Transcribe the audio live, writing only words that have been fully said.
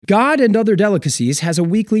God and Other Delicacies has a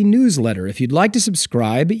weekly newsletter. If you'd like to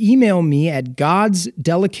subscribe, email me at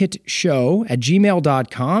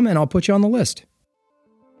godsdelicateshow@gmail.com and I'll put you on the list.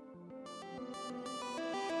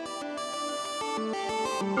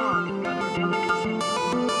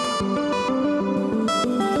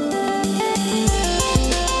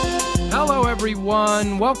 Hello,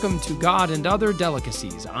 everyone. Welcome to God and Other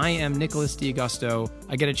Delicacies. I am Nicholas D'Augusto.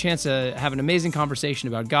 I get a chance to have an amazing conversation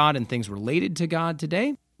about God and things related to God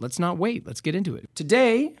today. Let's not wait. Let's get into it.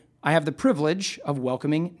 Today, I have the privilege of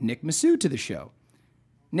welcoming Nick Messud to the show.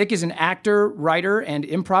 Nick is an actor, writer, and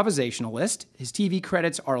improvisationalist. His TV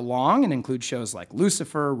credits are long and include shows like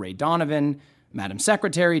Lucifer, Ray Donovan, Madam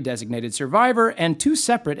Secretary, Designated Survivor, and 2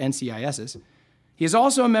 separate NCISs. He is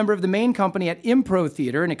also a member of the main company at Impro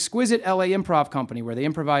Theater, an exquisite LA improv company where they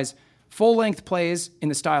improvise full-length plays in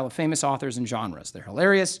the style of famous authors and genres. They're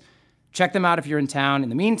hilarious. Check them out if you're in town. In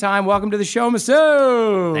the meantime, welcome to the show,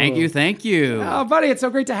 Messud. Thank you. Oh, buddy, it's so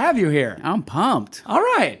great to have you here. I'm pumped. All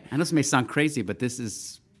right. I know this may sound crazy, but this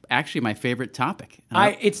is actually my favorite topic.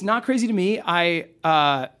 It's not crazy to me.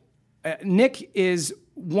 Nick is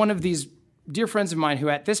one of these dear friends of mine who,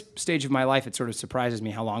 at this stage of my life, it sort of surprises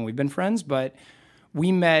me how long we've been friends, but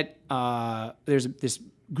we met, there's this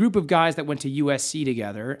group of guys that went to USC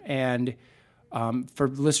together, and for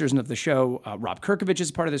listeners of the show, Rob Kirkovich is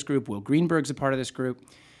a part of this group, Will Greenberg's a part of this group,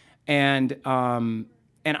 and I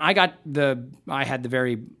had the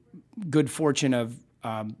very good fortune of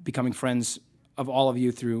becoming friends of all of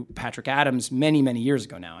you through Patrick Adams many, many years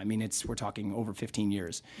ago now. I mean, we're talking over 15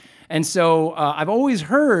 years. And so I've always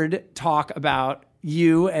heard talk about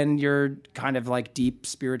you and your kind of like deep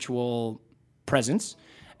spiritual presence,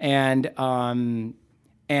 and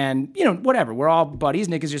you know, whatever. We're all buddies.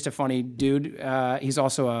 Nick is just a funny dude. He's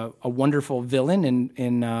also a wonderful villain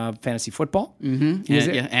in fantasy football.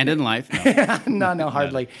 Mm-hmm. And in life. No,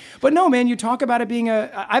 hardly. But no, man, you talk about it being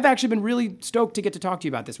I've actually been really stoked to get to talk to you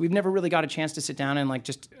about this. We've never really got a chance to sit down and like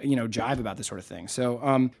just, you know, jive about this sort of thing.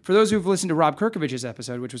 So for those who've listened to Rob Kirkovich's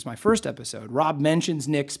episode, which was my first episode, Rob mentions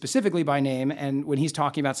Nick specifically by name, and when he's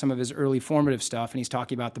talking about some of his early formative stuff, and he's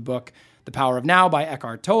talking about the book The Power of Now by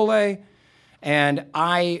Eckhart Tolle. And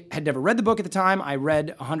I had never read the book at the time. I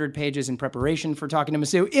read 100 pages in preparation for talking to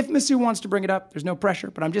Messud. If Messud wants to bring it up, there's no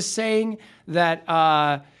pressure. But I'm just saying that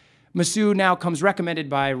Messud now comes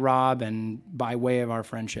recommended by Rob and by way of our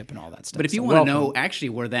friendship and all that stuff. But if you want to know actually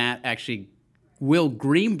where that actually, Will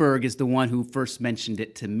Greenberg is the one who first mentioned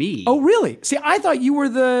it to me. Oh, really? See, I thought you were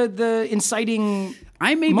the inciting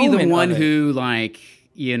I may be the one who, like,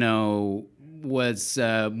 you know, was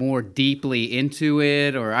more deeply into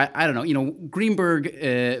it, or I don't know. You know, Greenberg,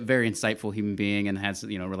 very insightful human being, and has,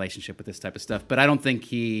 you know, relationship with this type of stuff. But I don't think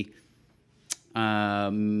he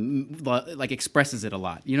like expresses it a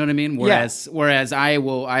lot. You know what I mean? Whereas I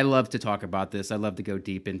love to talk about this. I love to go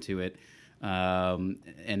deep into it.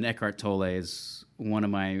 And Eckhart Tolle is one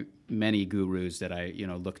of my many gurus that I, you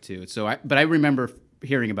know, look to. But I remember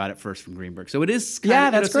hearing about it first from Greenberg. So it is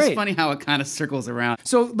kind of, it's great. It's funny how it kind of circles around.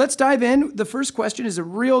 So let's dive in. The first question is a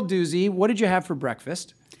real doozy. What did you have for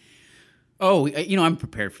breakfast? Oh, you know, I'm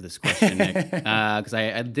prepared for this question, Nick, because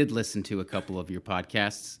I did listen to a couple of your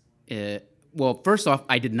podcasts. Well, first off,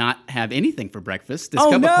 I did not have anything for breakfast. This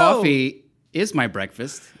cup of coffee is my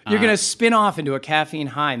breakfast. You're going to spin off into a caffeine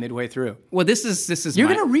high midway through. Well, this is You're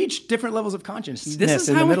going to reach different levels of consciousness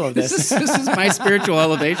in the middle of this. This is my spiritual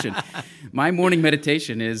elevation. My morning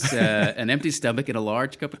meditation is an empty stomach and a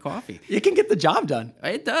large cup of coffee. It can get the job done.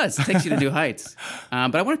 It does. It takes you to new heights.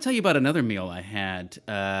 But I want to tell you about another meal I had.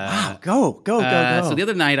 Wow, go. So the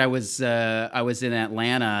other night I was in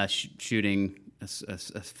Atlanta shooting a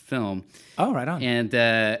film. Oh, right on.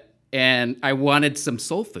 And I wanted some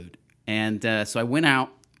soul food. And so I went out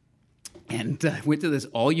and went to this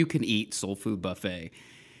all-you-can-eat soul food buffet.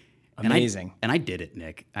 Amazing. And I did it,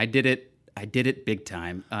 Nick. I did it big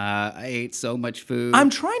time. I ate so much food. I'm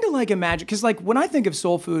trying to like imagine, because like when I think of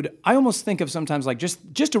soul food, I almost think of sometimes like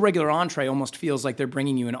just a regular entree almost feels like they're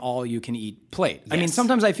bringing you an all-you-can-eat plate. Yes. I mean,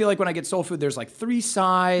 sometimes I feel like when I get soul food, there's like 3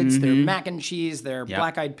 sides. Mm-hmm. They're mac and cheese, they're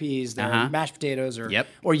black-eyed peas, they're mashed potatoes,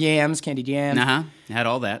 or yams, candied yams. I had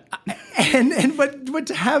all that. But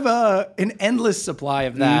to have an endless supply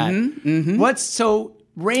of that. Mm-hmm. So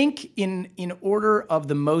rank in order of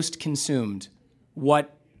the most consumed.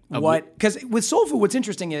 Because with soul food, what's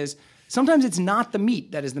interesting is sometimes it's not the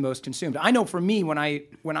meat that is the most consumed. I know for me, when I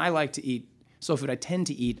like to eat soul food. I tend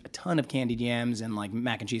to eat a ton of candied yams and like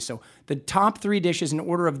mac and cheese. So the top 3 dishes in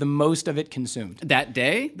order of the most of it consumed. That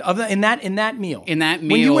day? In that meal. In that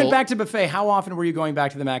meal. When you went back to buffet, how often were you going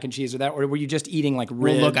back to the mac and cheese or were you just eating like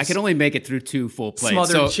ribs? Well, look, I could only make it through 2 full plates.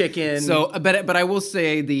 Smothered chicken. But I will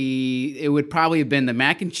say it would probably have been the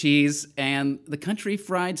mac and cheese and the country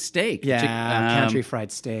fried steak. Yeah, country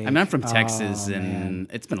fried steak. I mean, I'm from Texas, and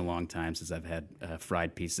it's been a long time since I've had a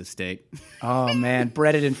fried piece of steak. Oh man,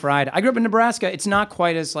 breaded and fried. I grew up in Nebraska. It's not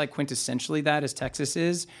quite as like quintessentially that as Texas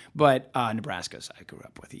is, but Nebraska's I grew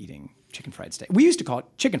up with eating chicken fried steak. We used to call it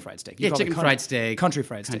chicken fried steak. Chicken fried steak. Country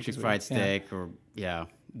fried steak. Country fried steak,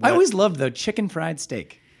 I always loved the chicken fried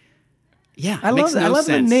steak. Yeah, I love that. I love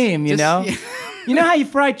the name, you know? Yeah. You know how you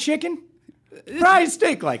fry chicken? Fry a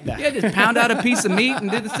steak like that. Yeah, just pound out a piece of meat and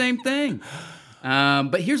do the same thing.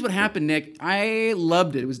 But here's what happened, Nick. I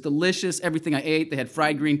loved it. It was delicious. Everything I ate. They had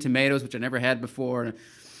fried green tomatoes, which I never had before.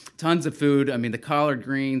 Tons of food. I mean, the collard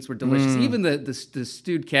greens were delicious. Even the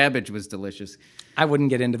stewed cabbage was delicious. I wouldn't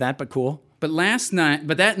get into that, but cool. But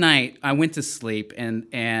that night, I went to sleep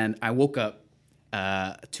and I woke up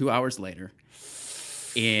 2 hours later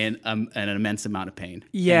in an immense amount of pain.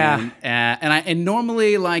 Yeah. And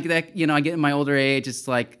normally like that, I get in my older age, it's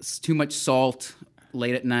like too much salt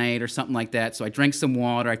late at night or something like that. So I drank some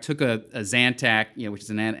water. I took a Zantac, which is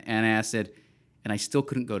an antacid, and I still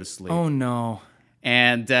couldn't go to sleep. Oh no.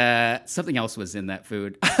 And something else was in that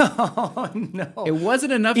food. Oh no. It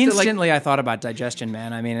wasn't enough Instantly I thought about digestion,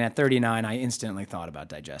 man. I mean, at 39, I instantly thought about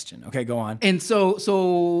digestion. Okay, go on. And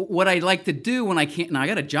so what I like to do when I can't, now I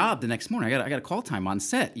got a job the next morning. I got a call time on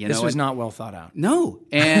set. This was not well thought out. No.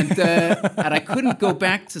 And and I couldn't go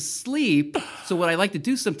back to sleep. So what I like to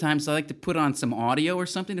do sometimes, I like to put on some audio or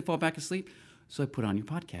something to fall back asleep. So I put on your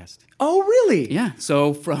podcast. Oh, really? Yeah.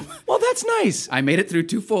 So Well, that's nice. I made it through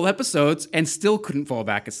 2 full episodes and still couldn't fall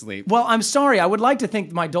back asleep. Well, I'm sorry. I would like to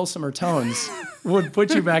think my dulcimer tones would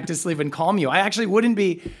put you back to sleep and calm you. I actually wouldn't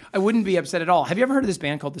be upset at all. Have you ever heard of this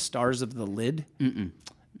band called the Stars of the Lid? Mm-mm.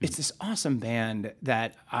 It's this awesome band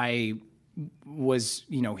that I was,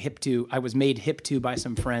 hip to. I was made hip to by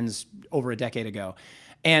some friends over a decade ago.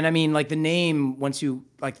 And I mean, like the name, once you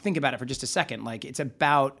like think about it for just a second, like it's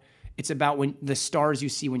about when the stars you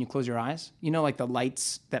see when you close your eyes, like the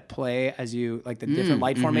lights that play as you, like the different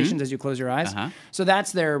light formations as you close your eyes. Uh-huh. So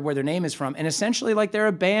that's where their name is from. And essentially like they're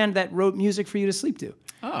a band that wrote music for you to sleep to.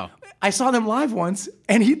 Oh. I saw them live once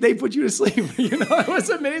and they put you to sleep. It was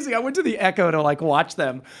amazing. I went to the Echo to like watch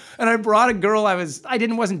them and I brought a girl I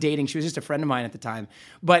wasn't dating. She was just a friend of mine at the time.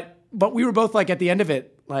 But we were both like at the end of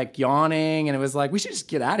it, like yawning, and it was like, we should just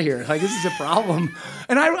get out of here. Like, this is a problem.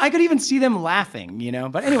 And I could even see them laughing,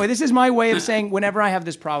 But anyway, this is my way of saying whenever I have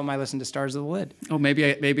this problem, I listen to Stars of the Lid. Oh, maybe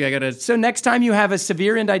I gotta. So next time you have a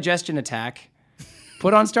severe indigestion attack,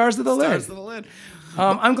 put on Stars of the Lid. Stars of the Lid.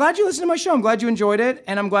 I'm glad you listened to my show. I'm glad you enjoyed it,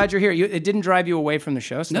 and I'm glad you're here. It didn't drive you away from the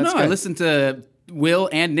show, so that's good. I listened to Will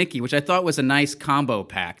and Nikki, which I thought was a nice combo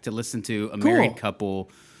pack to listen to a married couple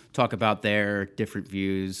talk about their different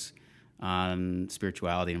views on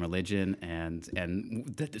spirituality and religion and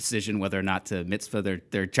the decision whether or not to mitzvah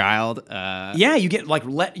their child. Yeah, you get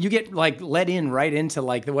let in right into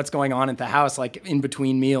like what's going on at the house, like in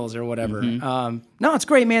between meals or whatever. Mm-hmm. No, it's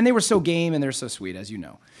great, man. They were so game and they're so sweet, as you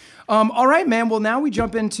know. All right, man. Well, now we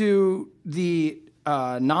jump into the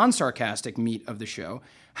non-sarcastic meat of the show.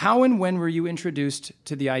 How and when were you introduced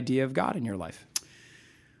to the idea of God in your life?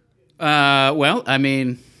 Well, I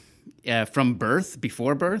mean, from birth,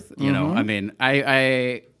 before birth, I mean,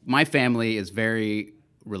 my family is very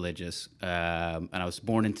religious, and I was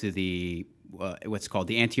born into the what's called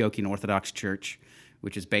the Antiochian Orthodox Church,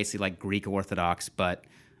 which is basically like Greek Orthodox, but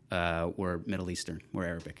we're Middle Eastern, we're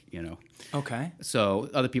Arabic, Okay. So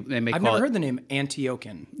other people, I've never heard the name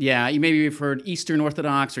Antiochian. Yeah, you've heard Eastern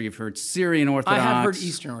Orthodox or you've heard Syrian Orthodox. I have heard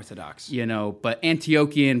Eastern Orthodox. But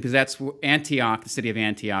Antiochian, because that's Antioch, the city of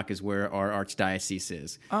Antioch, is where our archdiocese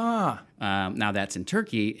is. Now that's in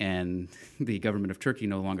Turkey, and the government of Turkey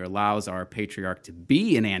no longer allows our patriarch to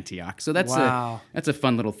be in Antioch. So that's a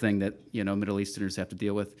fun little thing that Middle Easterners have to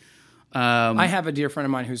deal with. I have a dear friend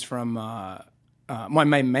of mine who's from.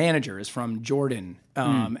 My manager is from Jordan,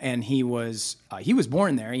 and he was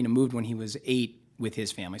born there. Moved when he was 8 with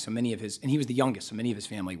his family. So and he was the youngest. So many of his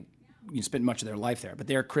family spent much of their life there. But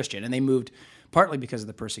they're Christian, and they moved partly because of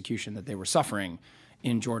the persecution that they were suffering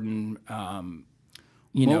in Jordan.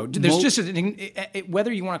 There's just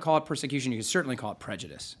whether you want to call it persecution, you can certainly call it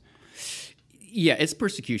prejudice. Yeah, it's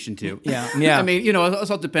persecution too. Yeah. I mean, it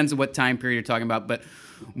also depends on what time period you're talking about. But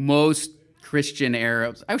most Christian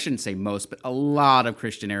Arabs, I shouldn't say most, but a lot of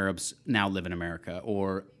Christian Arabs now live in America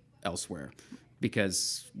or elsewhere.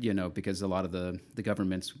 because a lot of the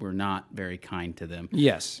governments were not very kind to them.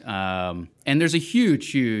 Yes. And there's a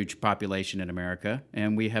huge population in America,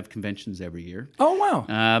 and we have conventions every year. Oh, wow.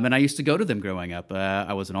 And I used to go to them growing up.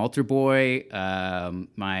 I was an altar boy.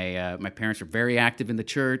 My parents were very active in the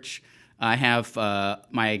church. I have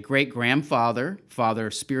my great-grandfather,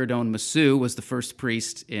 Father Spiridon Masu, was the first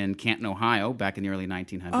priest in Canton, Ohio, back in the early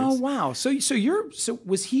 1900s. Oh, wow. So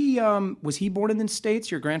was he born in the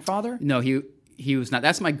States, your grandfather? No, he was not.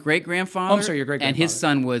 That's my great-grandfather. Oh, I'm sorry, your great-grandfather. And his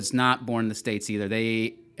son was not born in the States either.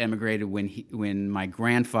 They emigrated when my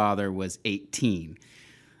grandfather was 18.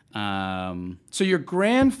 So your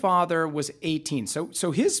grandfather was 18.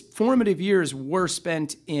 So his formative years were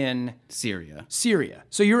spent in Syria.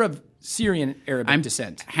 So you're of Syrian Arabic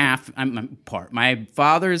descent. I'm part. My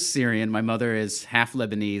father is Syrian. My mother is half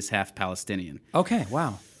Lebanese, half Palestinian. Okay,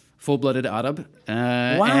 wow. Full-blooded Arab.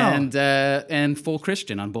 Wow. And full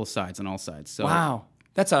Christian on both sides, on all sides. So, wow.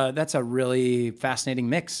 That's a really fascinating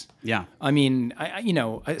mix. Yeah. I mean,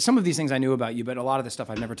 some of these things I knew about you, but a lot of the stuff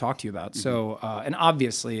I've never talked to you about. So, and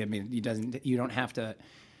obviously, I mean, you don't have to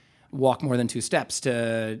walk more than 2 steps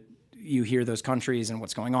to you hear those countries and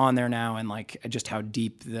what's going on there now, and like just how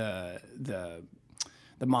deep the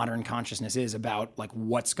modern consciousness is about like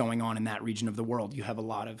what's going on in that region of the world. You have a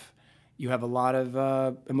lot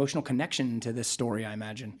of emotional connection to this story, I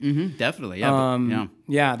imagine. Mm-hmm, definitely, yeah.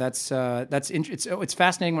 Yeah, it's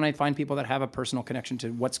fascinating when I find people that have a personal connection to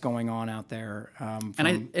what's going on out there.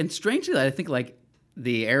 And strangely, I think like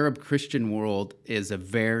the Arab Christian world is a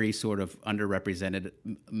very sort of underrepresented,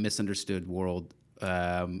 misunderstood world.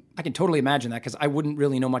 I can totally imagine that because I wouldn't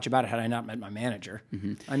really know much about it had I not met my manager.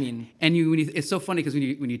 Mm-hmm. I mean, and it's so funny because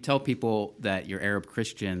when you tell people that you're Arab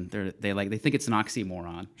Christian, they think it's an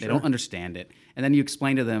oxymoron. They don't understand it, and then you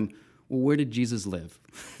explain to them, well, where did Jesus live?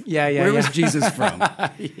 Where was Jesus from?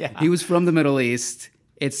 Yeah. He was from the Middle East.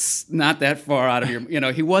 It's not that far out of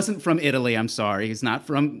your. He wasn't from Italy. I'm sorry, he's not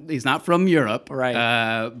from Europe.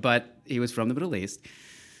 Right. But he was from the Middle East.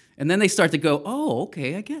 And then they start to go, oh,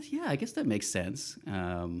 okay, I guess that makes sense.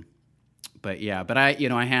 But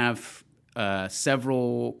I have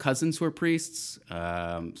several cousins who are priests.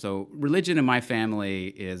 So religion in my family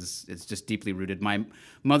is just deeply rooted. My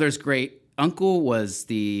mother's great uncle was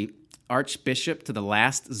the archbishop to the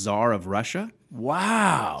last czar of Russia.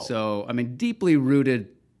 Wow. So I mean, deeply rooted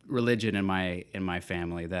religion in my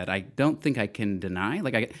family that I don't think I can deny.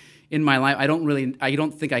 Like in my life, I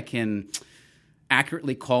don't think I can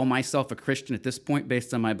accurately call myself a Christian at this point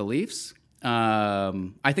based on my beliefs.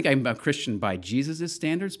 I think I'm a Christian by Jesus'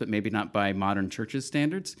 standards, but maybe not by modern church's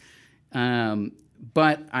standards.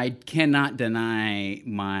 But I cannot deny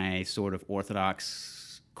my sort of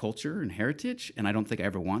Orthodox culture and heritage, and I don't think I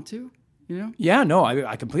ever want to. Yeah, no,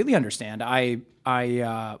 I completely understand. I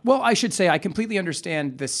should say I completely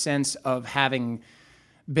understand the sense of having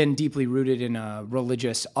been deeply rooted in a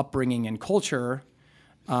religious upbringing and culture.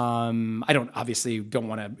 I don't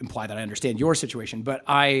want to imply that I understand your situation, but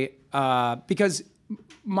because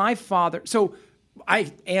my father, so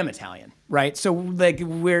I am Italian, right? So like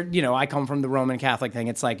I come from the Roman Catholic thing.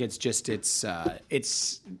 It's like, it's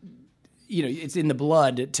in the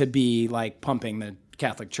blood to be like pumping the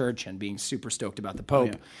Catholic Church and being super stoked about the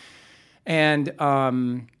Pope. Oh, yeah.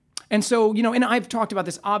 And so, and I've talked about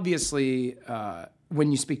this, obviously,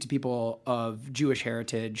 when you speak to people of Jewish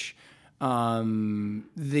heritage,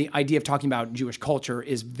 the idea of talking about Jewish culture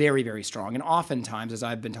is very, very strong. And oftentimes, as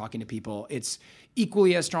I've been talking to people, it's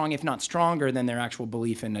equally as strong, if not stronger, than their actual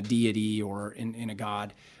belief in a deity or in a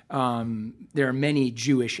God. There are many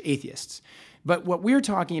Jewish atheists. But what we're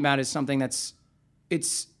talking about is something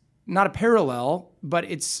it's not a parallel, but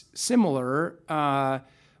it's similar,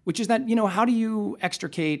 which is that, how do you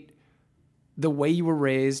extricate the way you were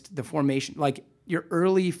raised, the formation, like your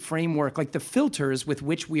early framework, like the filters with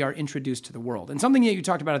which we are introduced to the world. And something that you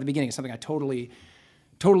talked about at the beginning is something I totally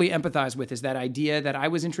empathize with, is that idea that I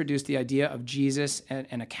was introduced the idea of Jesus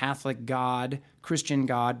and a Catholic God, Christian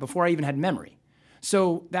God, before I even had memory.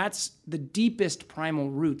 So that's the deepest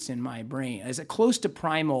primal roots in my brain. As close to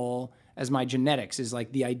primal as my genetics is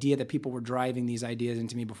like the idea that people were driving these ideas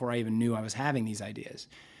into me before I even knew I was having these ideas.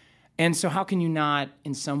 And so how can you not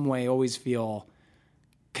in some way always feel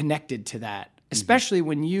connected to that? Especially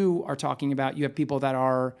when you are talking about, you have people that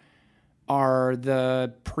are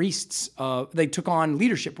the priests they took on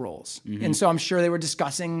leadership roles. Mm-hmm. And so I'm sure they were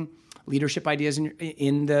discussing leadership ideas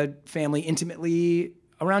in the family intimately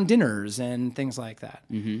around dinners and things like that.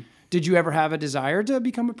 Mm-hmm. Did you ever have a desire to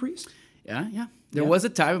become a priest? Yeah. There was a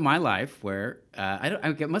time in my life where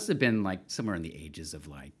it must have been like somewhere in the ages of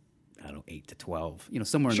like, I don't know, 8 to 12,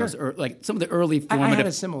 somewhere Sure. in those, like some of the early I formative had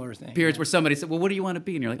a similar thing. periods where somebody said, well, what do you want to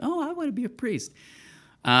be? And you're like, oh, I want to be a priest.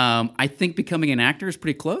 I think becoming an actor is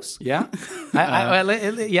pretty close. Yeah.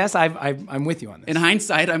 Yes, I'm with you on this. In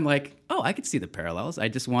hindsight, I'm like, oh, I could see the parallels. I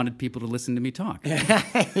just wanted people to listen to me talk.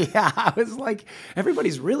 Yeah, I was like,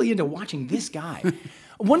 everybody's really into watching this guy.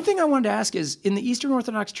 One thing I wanted to ask is, in the Eastern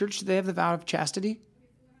Orthodox Church, do they have the vow of chastity?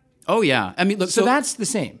 Oh, yeah. I mean, look, So that's the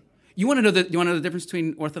same. you want to know the difference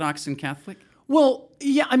between Orthodox and Catholic? Well,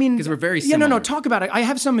 yeah, I mean... 'Cause we're very Yeah, no, similar. talk about it. I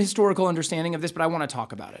have some historical understanding of this, but I want to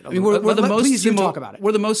talk about it. I mean, we're the most Please do similar. talk about it.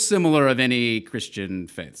 We're the most similar of any Christian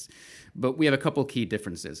faiths, but we have a couple key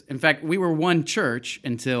differences. In fact, we were one church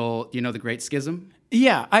until the Great Schism.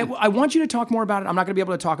 Yeah, I want you to talk more about it. I'm not going to be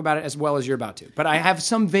able to talk about it as well as you're about to, but I have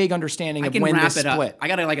some vague understanding of when this split. I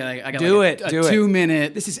got a Do it.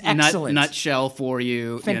 2-minute. This is excellent. Nutshell for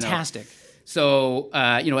you. Fantastic. So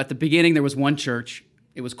at the beginning there was one church.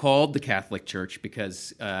 It was called the Catholic Church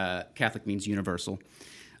because Catholic means universal.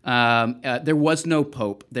 There was no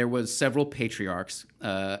pope. There was several patriarchs,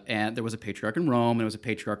 and there was a patriarch in Rome, and there was a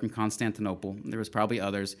patriarch in Constantinople. There was probably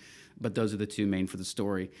others, but those are the two main for the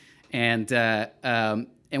story. And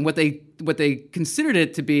what they considered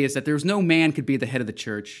it to be is that there's no man could be the head of the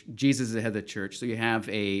church. Jesus is the head of the church. So you have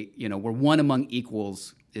where one among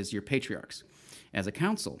equals is your patriarchs as a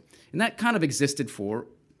council, and that kind of existed for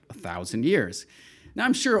 1,000 years. Now,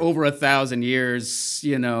 I'm sure over 1,000 years,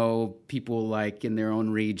 people like in their own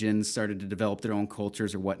regions started to develop their own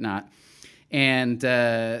cultures or whatnot. And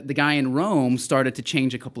the guy in Rome started to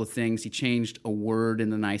change a couple of things. He changed a word in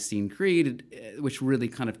the Nicene Creed, which really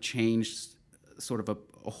kind of changed sort of a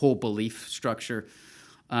whole belief structure.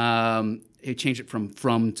 He changed it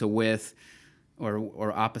from to with,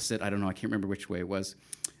 or opposite. I don't know. I can't remember which way it was.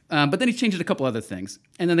 But then he changed it a couple other things.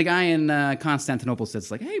 And then the guy in Constantinople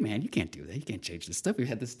says, like, hey, man, you can't do that. You can't change this stuff. We've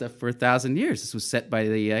had this stuff for 1,000 years. This was set by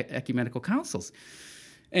the ecumenical councils.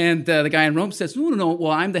 And the guy in Rome says, no,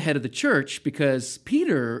 well, I'm the head of the church because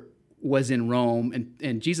Peter was in Rome,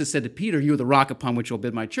 and Jesus said to Peter, you're the rock upon which I'll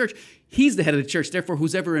build my church. He's the head of the church. Therefore,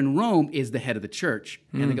 who's ever in Rome is the head of the church.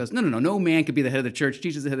 And he goes, no man could be the head of the church.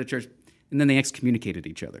 Jesus is the head of the church. And then they excommunicated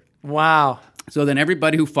each other. Wow. So then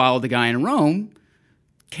everybody who followed the guy in Rome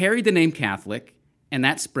carried the name Catholic, and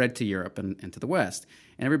that spread to Europe and to the West.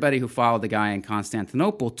 And everybody who followed the guy in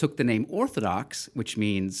Constantinople took the name Orthodox, which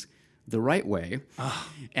means the right way,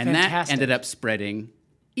 and fantastic. that ended up spreading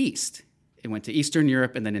east. It went to Eastern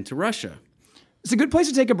Europe and then into Russia. It's a good place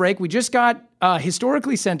to take a break. We just got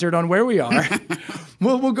historically centered on where we are.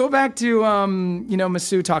 We'll go back to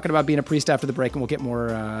Masu talking about being a priest after the break, and we'll get more.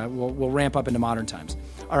 We'll ramp up into modern times.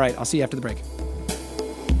 All right, I'll see you after the break.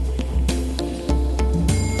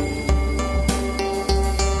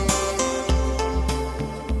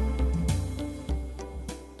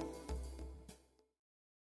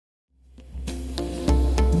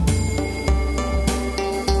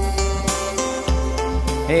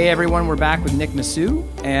 Hey everyone, we're back with Nick Masu,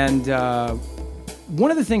 and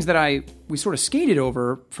one of the things that we sort of skated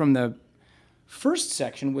over from the first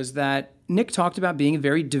section was that Nick talked about being a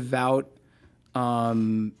very devout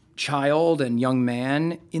child and young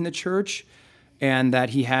man in the church, and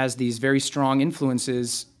that he has these very strong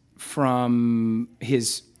influences from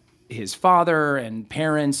his father and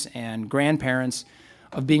parents and grandparents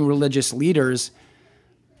of being religious leaders.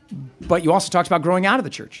 But you also talked about growing out of the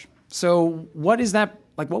church. So what is that?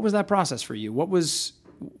 Like, what was that process for you?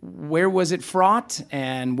 Where was it fraught,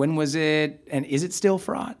 and when was it, and is it still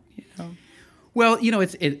fraught? Well,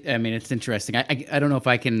 it's interesting. I don't know if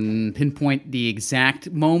I can pinpoint the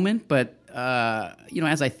exact moment, but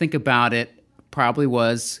as I think about it, probably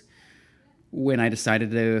was when I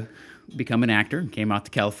decided to become an actor and came out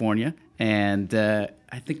to California, and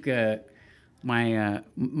I think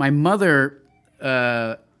my mother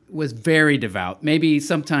was very devout, maybe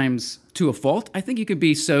sometimes to a fault. I think you could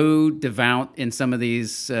be so devout in some of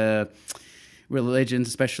these religions,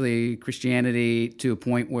 especially Christianity, to a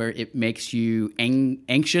point where it makes you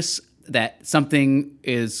anxious that something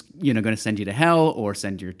is going to send you to hell or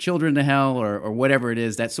send your children to hell or whatever it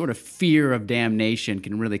is. That sort of fear of damnation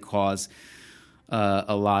can really cause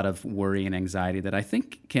a lot of worry and anxiety that I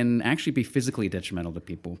think can actually be physically detrimental to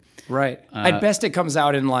people. Right. At best, it comes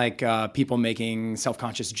out in like people making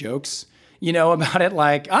self-conscious jokes, about it.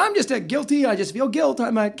 Like, I'm just guilty. I just feel guilt.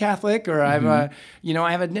 I'm a Catholic, or I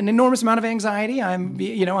have an enormous amount of anxiety.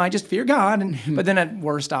 I just fear God. But then at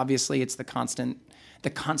worst, obviously, it's the constant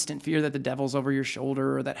fear that the devil's over your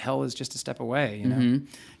shoulder or that hell is just a step away.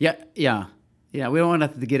 Yeah. Yeah, we don't want to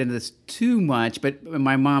have to get into this too much, but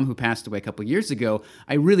my mom, who passed away a couple of years ago,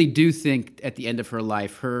 I really do think at the end of her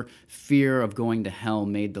life, her fear of going to hell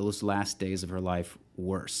made those last days of her life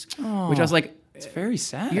worse. Oh, which I was like, it's very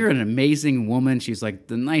sad. You're an amazing woman. She's like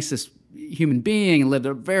the nicest human being and lived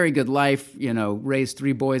a very good life, raised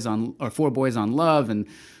 4 boys on love, and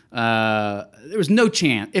there was no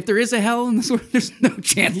chance. If there is a hell in this world, there's no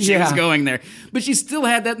chance she was going there. But she still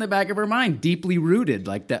had that in the back of her mind, deeply rooted,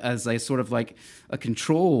 like that as a sort of like a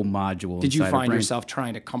control module. Did you find yourself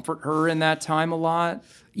trying to comfort her in that time a lot?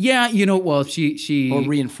 Yeah, well, she or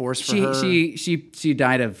reinforce for her. She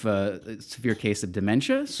died of a severe case of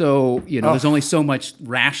dementia. So there's only so much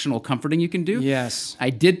rational comforting you can do. Yes, I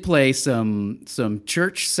did play some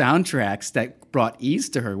church soundtracks that brought ease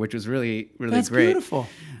to her, which was really great. That's beautiful.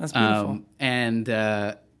 That's beautiful.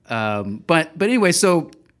 But anyway,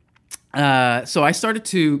 so I started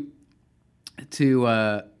to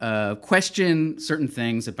question certain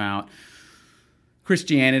things about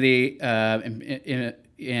Christianity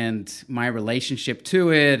and my relationship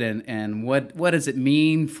to it, and what does it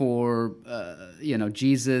mean for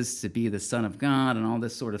Jesus to be the Son of God and all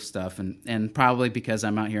this sort of stuff, and probably because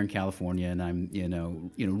I'm out here in California and I'm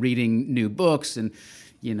reading new books and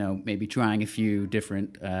maybe trying a few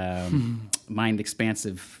different mind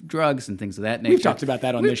expansive drugs and things of that nature. We've talked about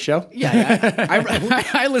that on this show. Yeah,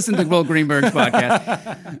 I listened to Will Greenberg's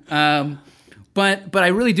podcast. But I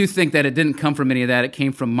really do think that it didn't come from any of that. It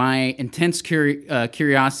came from my intense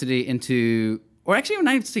curiosity into, or actually when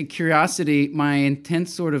I say curiosity, my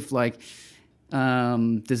intense sort of like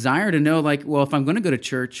desire to know, like, well, if I'm going to go to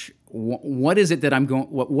church, what is it that I'm going?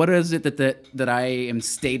 What is it that I am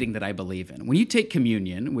stating that I believe in? When you take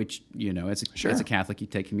communion, which as a Catholic you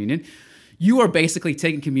take communion, you are basically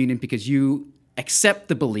taking communion because you accept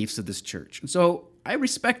the beliefs of this church. And so I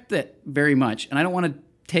respect that very much, and I don't want to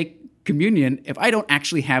take communion if I don't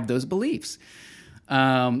actually have those beliefs.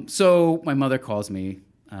 So my mother calls me.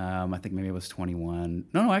 I think maybe I was 21.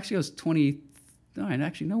 No, actually I was 20. No, I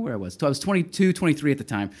actually know where I was. So I was 22, 23 at the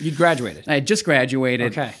time. You graduated. I had just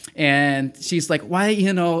graduated. Okay. And she's like, why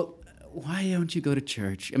don't you go to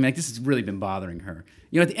church? I mean, like, this has really been bothering her.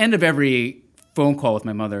 At the end of every phone call with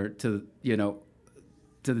my mother to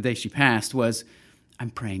the day she passed was, I'm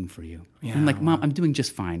praying for you. Yeah, I'm like, Mom, I'm doing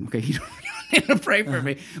just fine. Okay, you don't need to pray for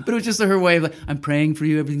me. But it was just her way of like, I'm praying for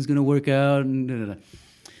you. Everything's going to work out. And da, da, da.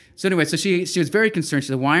 So anyway, so she was very concerned. She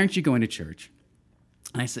said, why aren't you going to church?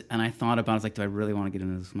 And I said, and I thought about it. I was like, do I really want to get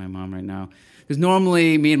into this with my mom right now? Because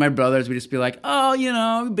normally me and my brothers would just be like,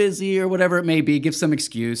 oh, busy or whatever it may be, give some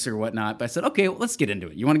excuse or whatnot. But I said, okay, well, let's get into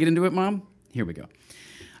it. You want to get into it, Mom? Here we go.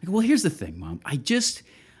 I go, well, here's the thing, Mom. I just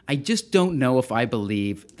don't know if I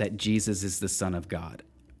believe that Jesus is the Son of God.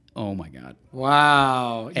 Oh, my God.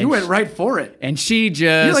 Wow. You went right for it. And she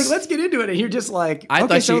just... You're like, let's get into it. And you're just like,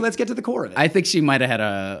 let's get to the core of it. I think she might have had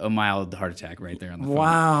a mild heart attack right there on the phone.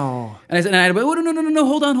 Wow. And I said, oh, no,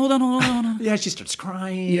 hold on. Yeah, she starts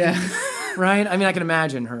crying. Yeah. Right? I mean, I can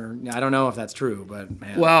imagine her. I don't know if that's true, but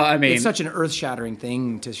man. Well, I mean... It's such an earth-shattering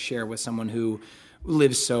thing to share with someone who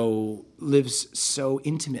lives so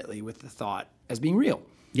intimately with the thought as being real.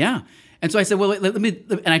 Yeah. And so I said, well,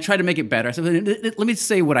 and I tried to make it better. I said, let me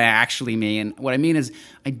say what I actually mean. What I mean is,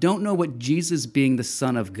 I don't know what Jesus being the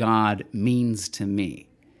Son of God means to me.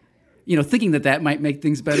 Thinking that might make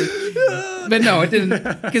things better. But no, it didn't,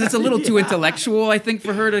 because it's a little too intellectual, I think,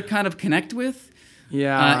 for her to kind of connect with.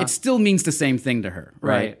 Yeah. It still means the same thing to her,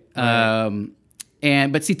 right?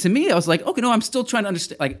 But see, to me, I was like, okay, no, I'm still trying to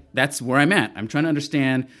understand. Like, that's where I'm at. I'm trying to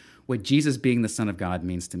understand what Jesus being the Son of God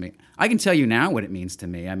means to me. I can tell you now what it means to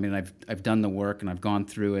me. I mean, I've done the work and I've gone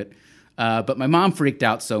through it. But my mom freaked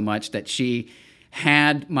out so much that she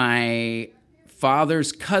had my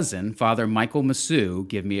father's cousin, Father Michael Massou,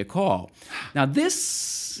 give me a call. Now,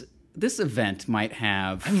 this event might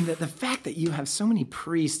have... I mean, the fact that you have so many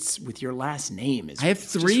priests with your last name is... I have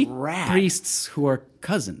 3 priests who are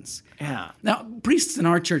cousins. Yeah. Now, priests in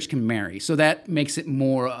our church can marry, so that makes it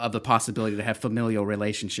more of a possibility to have familial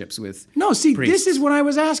relationships with priests. This is what I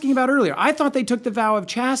was asking about earlier. I thought they took the vow of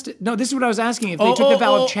chastity. No, this is what I was asking, if they took the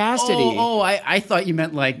vow of chastity. I thought you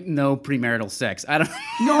meant like no premarital sex. I don't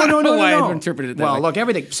No. know why I interpreted it that way. Well, look,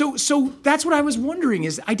 everything. So that's what I was wondering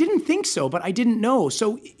is, I didn't think so, but I didn't know.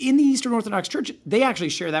 So in the Eastern Orthodox Church, they actually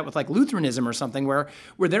share that with like Lutheranism or something where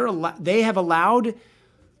they have allowed...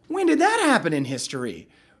 When did that happen in history?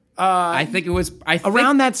 I think it was...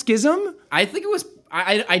 around that schism? I think it was...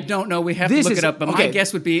 I don't know. We have to look it up. But my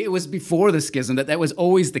guess would be it was before the schism that was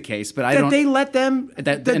always the case. But I don't... That they let them...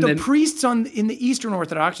 the priests in the Eastern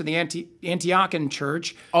Orthodox or the Antiochian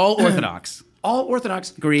Church... All Orthodox. all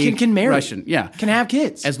Orthodox Greek, can marry, Russian, yeah. can have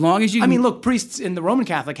kids. As long as you I can- mean, look, priests in the Roman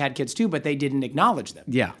Catholic had kids too, but they didn't acknowledge them.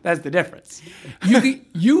 Yeah. That's the difference.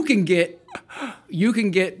 you can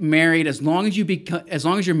get married as long as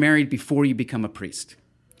you're married before you become a priest.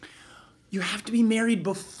 You have to be married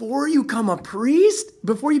before you become a priest?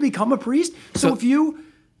 Before you become a priest? So if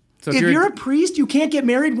you're a priest, you can't get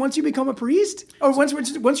married once you become a priest? Or once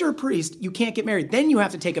you're a priest, you can't get married. Then you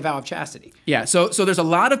have to take a vow of chastity. Yeah, so there's a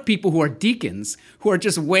lot of people who are deacons who are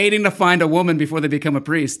just waiting to find a woman before they become a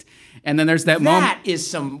priest. And then there's that moment. That is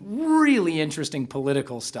some really interesting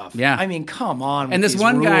political stuff. Yeah. I mean, come on. And with this these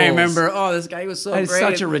one guy, I rules. remember, this guy was so That is great.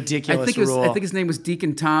 such a ridiculous rule. I think his name was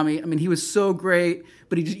Deacon Tommy. I mean, he was so great,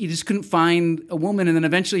 but he just couldn't find a woman. And then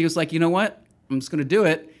eventually he was like, you know what? I'm just going to do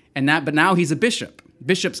it. But now he's a bishop.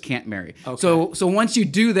 Bishops can't marry. Okay. So once you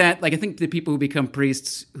do that, like I think the people who become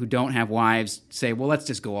priests who don't have wives say, well, let's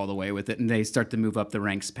just go all the way with it. And they start to move up the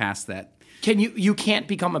ranks past that. You can't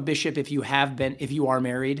become a bishop if you are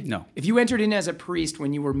married? No. If you entered in as a priest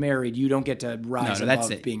when you were married, you don't get to rise that's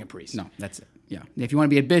above it. being a priest. No, that's it. Yeah. If you want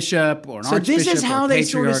to be a bishop or an So archbishop this is how or a they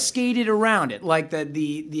sort of patriarch- skated around it. Like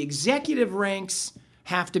the executive ranks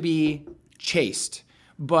have to be chaste,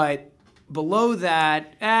 but below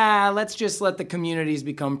that, let's just let the communities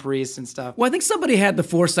become priests and stuff. Well, I think somebody had the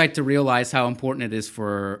foresight to realize how important it is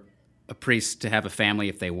for a priest to have a family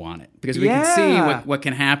if they want it. Because we can see what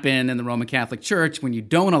can happen in the Roman Catholic Church when you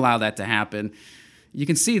don't allow that to happen. You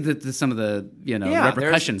can see some of the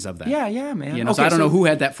repercussions of that. Yeah, man. So I don't know who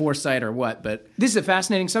had that foresight or what, but This is a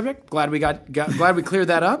fascinating subject. Glad we glad we cleared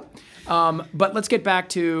that up. But let's get back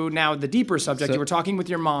to now the deeper subject. You were talking with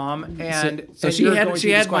your mom, and she you're had going she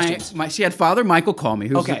through had these questions. she had Father Michael call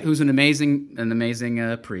me, Okay. who's an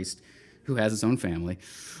amazing priest who has his own family.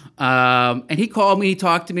 And he called me, he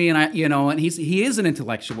talked to me, and and he is an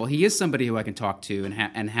intellectual. He is somebody who I can talk to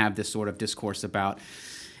and have this sort of discourse about.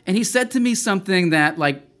 And he said to me something that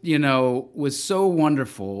was so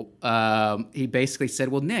wonderful. He basically said,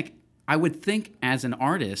 "Well, Nick, I would think as an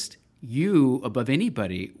artist, you above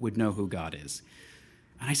anybody would know who God is."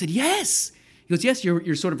 And I said, "Yes." He goes, "Yes,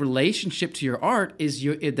 your sort of relationship to your art is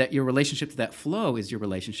your relationship to that flow is your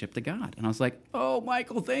relationship to God." And I was like, "Oh,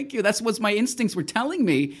 Michael, thank you. That's what my instincts were telling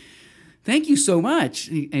me. Thank you so much."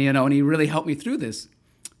 And he really helped me through this.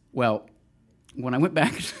 Well, when I went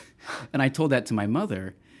back and I told that to my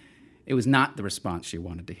mother, it was not the response she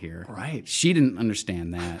wanted to hear. Right. She didn't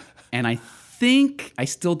understand that. And I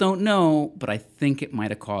still don't know, but I think it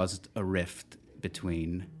might have caused a rift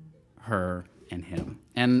between her and him.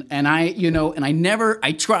 And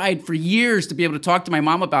I tried for years to be able to talk to my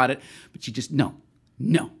mom about it, but she just, no.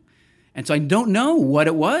 And so I don't know what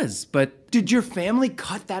it was, but Did your family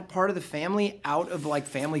cut that part of the family out of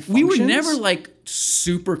family functions? we were never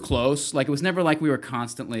super close. It was never like we were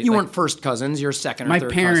constantly. You weren't first cousins. You're second or My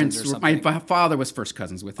third parents, cousins or something. my father was first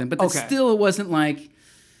cousins with him, but Okay. still it wasn't like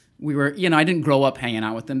we were, I didn't grow up hanging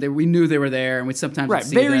out with them. We knew they were there, and we'd sometimes Right,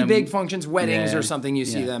 see very them. big functions, weddings Yeah, or something. You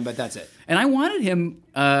see yeah. them, but that's it. And I wanted him.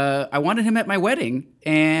 I wanted him at my wedding,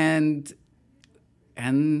 and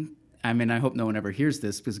I mean, I hope no one ever hears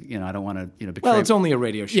this because I don't want to betray. Well, it's only a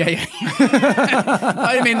radio show. Yeah.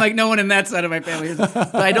 I mean, no one in that side of my family hears this.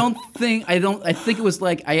 But I think it was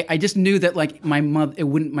I just knew that my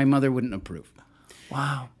mother wouldn't approve.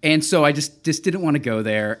 Wow. And so I just didn't want to go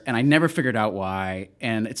there, and I never figured out why.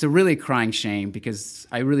 And it's a really crying shame because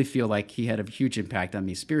I really feel like he had a huge impact on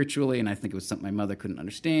me spiritually, and I think it was something my mother couldn't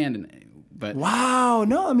understand. But Wow.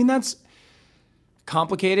 No, I mean that's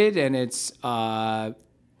complicated, and it's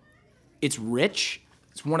rich.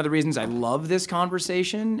 It's one of the reasons I love this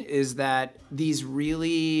conversation is that these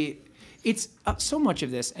really. It's so much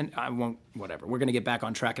of this, and I won't, whatever, we're going to get back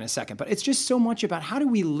on track in a second, but it's just so much about how do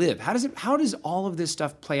we live? How does all of this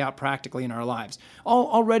stuff play out practically in our lives?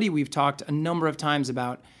 Already we've talked a number of times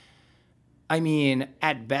about, I mean,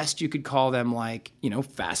 at best you could call them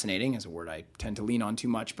fascinating, is a word I tend to lean on too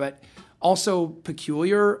much, but also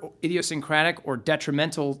peculiar, idiosyncratic, or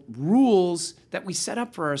detrimental rules that we set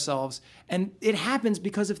up for ourselves. And it happens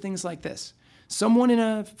because of things like this. Someone in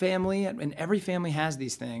a family, and every family has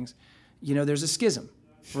these things, there's a schism,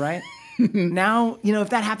 right? Now,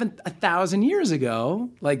 if that happened 1,000 years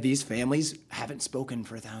ago, these families haven't spoken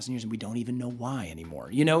for 1,000 years and we don't even know why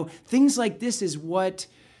anymore. Things like this is what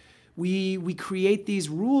we create these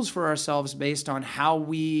rules for ourselves based on how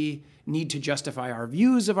we need to justify our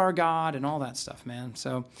views of our God and all that stuff, man.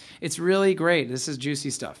 So it's really great. This is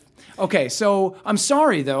juicy stuff. Okay, so I'm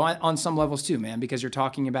sorry, though, on some levels too, man, because you're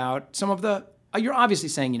talking about some of the you're obviously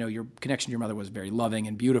saying, your connection to your mother was very loving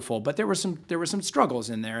and beautiful, but there were some struggles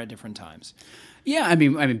in there at different times. Yeah, I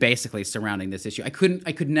mean, basically surrounding this issue, I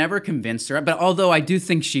could never convince her. But although I do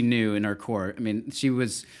think she knew in her core, I mean, she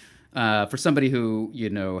was for somebody who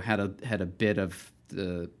had a bit of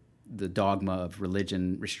the dogma of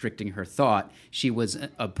religion restricting her thought. She was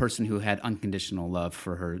a person who had unconditional love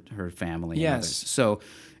for her family. Yes. And others. So,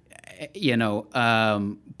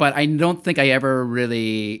 but I don't think I ever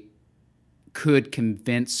really could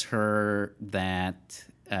convince her that.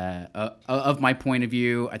 Of my point of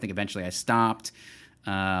view, I think eventually I stopped.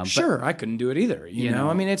 Sure, I couldn't do it either. You know,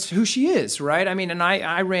 I mean, it's who she is, right? I mean, and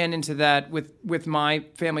I ran into that with my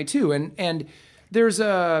family too. And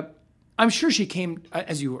I'm sure she came,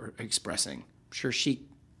 as you were expressing, I'm sure she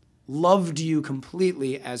loved you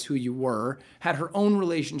completely as who you were, had her own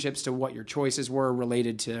relationships to what your choices were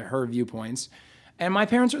related to her viewpoints. And my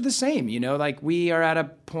parents are the same, like we are at a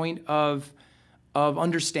point of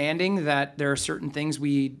understanding that there are certain things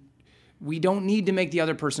we don't need to make the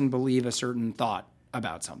other person believe a certain thought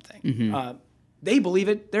about something. Mm-hmm. They believe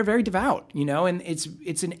it. They're very devout, and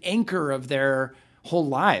it's an anchor of their whole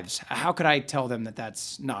lives. How could I tell them that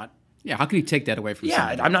that's not? Yeah, how can you take that away from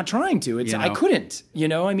somebody? I'm not trying to. I couldn't.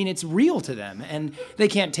 I mean, it's real to them, and they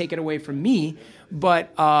can't take it away from me.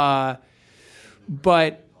 But so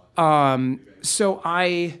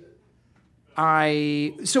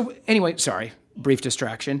anyway, sorry. Brief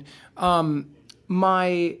distraction. But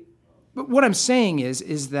what I'm saying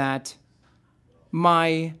is that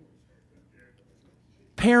my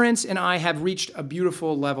parents and I have reached a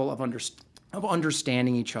beautiful level of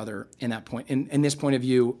understanding each other in that point, in this point of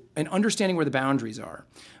view, and understanding where the boundaries are.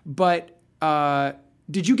 But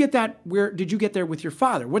did you get that? Where did you get there with your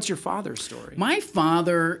father? What's your father's story? My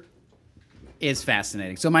father is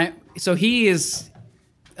fascinating. So he is.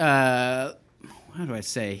 How do I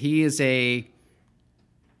say? He is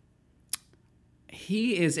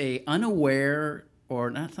a unaware,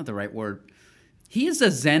 or that's not the right word. He's a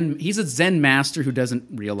Zen master who doesn't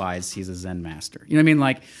realize he's a Zen master. You know what I mean?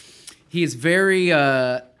 Like, he is very,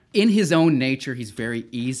 in his own nature, he's very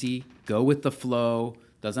easy, go with the flow,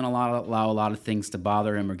 doesn't allow a lot of things to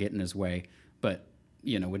bother him or get in his way, but,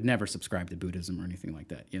 would never subscribe to Buddhism or anything like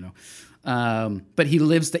that, But he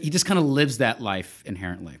just kind of lives that life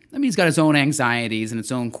inherently. I mean, he's got his own anxieties and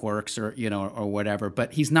its own quirks or whatever,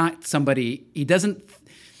 but he's not somebody, he doesn't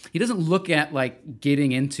look at like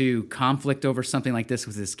getting into conflict over something like this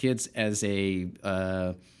with his kids as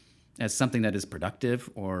something that is productive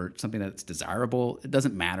or something that's desirable. It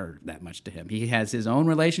doesn't matter that much to him. He has his own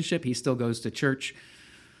relationship. He still goes to church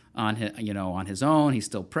on his own. He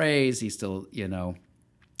still prays. He still,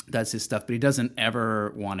 does his stuff, but he doesn't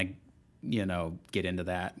ever want to, get into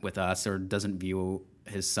that with us, or doesn't view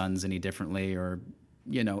his sons any differently, or,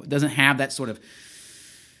 doesn't have that sort of,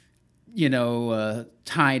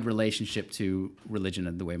 tied relationship to religion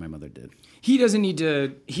in the way my mother did. He doesn't need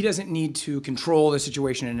to control the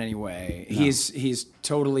situation in any way. No. He's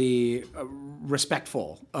totally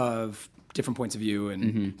respectful of different points of view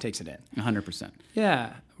and takes it in. 100%.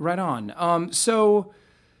 Yeah, right on. So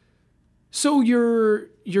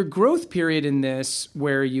your growth period in this,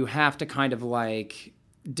 where you have to kind of like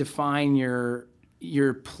define your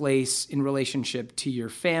place in relationship to your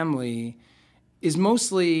family, is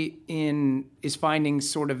mostly is finding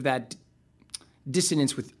sort of that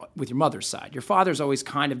dissonance with your mother's side. Your father's always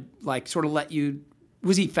kind of like sort of let you.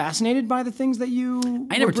 Was he fascinated by the things that you?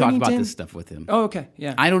 I never talked about this stuff with him. Oh, okay,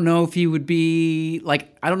 yeah. I don't know if he would be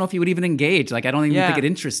like. I don't know if he would even engage. Like, I don't even think it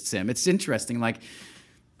interests him. It's interesting, like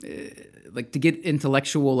to get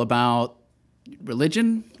intellectual about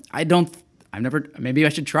religion. I've never. Maybe I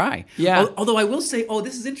should try. Yeah. Although I will say,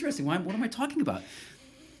 this is interesting. What am I talking about?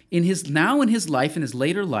 In his life, in his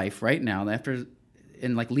later life, right now,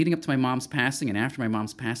 leading up to my mom's passing and after my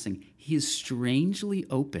mom's passing, he is strangely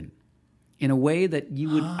open in a way that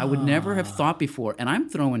I would never have thought before. And I'm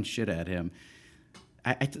throwing shit at him.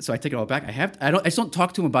 So I take it all back. I just don't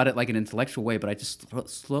talk to him about it like an intellectual way, but I just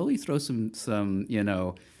slowly throw some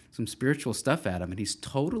spiritual stuff at him, and he's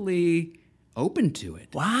totally open to it.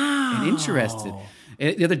 Wow. And interested.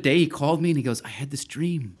 The other day he called me and he goes, "I had this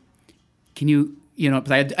dream. Can you?"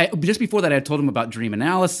 Just before that, I had told him about dream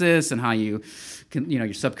analysis and how you can,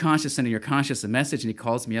 your subconscious sending your conscious a message. And he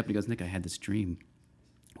calls me up and he goes, "Nick, I had this dream.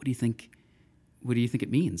 What do you think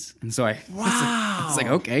it means?" And so I was like,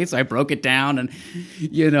 okay. So I broke it down, and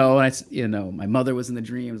my mother was in the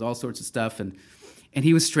dreams, all sorts of stuff, and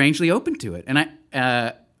he was strangely open to it. And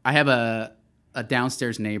I have a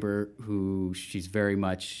downstairs neighbor who she's very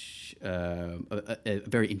much a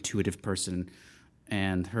very intuitive person.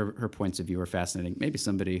 And her points of view are fascinating. Maybe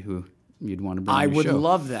somebody who you'd want to bring. I on your would show.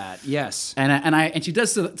 love that. Yes. And she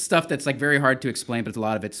does stuff that's like very hard to explain, but a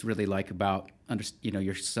lot of it's really like about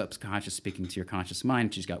your subconscious speaking to your conscious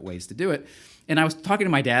mind. She's got ways to do it. And I was talking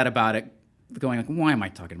to my dad about it, going like, why am I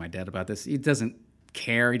talking to my dad about this? He doesn't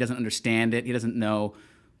care. He doesn't understand it. He doesn't know.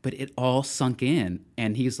 But it all sunk in.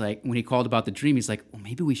 And he's like, when he called about the dream, he's like, well,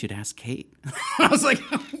 maybe we should ask Kate. I was like,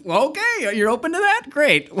 well, okay, you're open to that?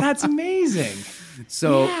 Great. That's amazing.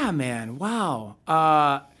 So yeah, man. Wow.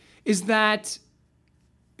 So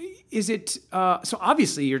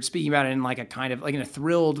obviously you're speaking about it in like a kind of like in a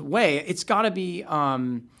thrilled way. It's got to be,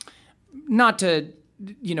 not to,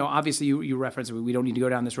 obviously you reference, we don't need to go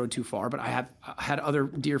down this road too far, but I have had other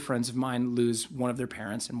dear friends of mine lose one of their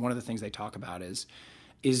parents. And one of the things they talk about is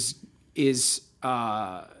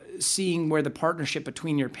seeing where the partnership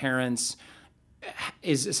between your parents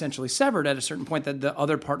is essentially severed at a certain point, that the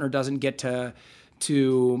other partner doesn't get to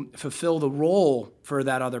fulfill the role for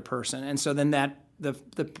that other person. And so then that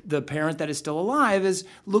the parent that is still alive is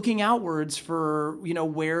looking outwards for,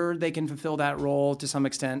 where they can fulfill that role to some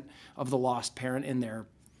extent of the lost parent in their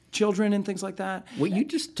children and things like that. What you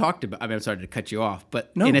just talked about, I'm sorry to cut you off,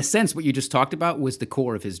 but No. in a sense, what you just talked about was the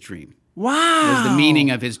core of his dream. Wow. Was the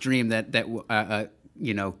meaning of his dream that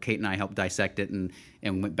Kate and I helped dissect it and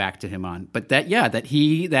went back to him on. But that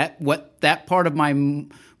part of my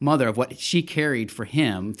mother, of what she carried for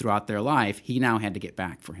him throughout their life, he now had to get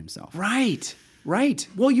back for himself. Right.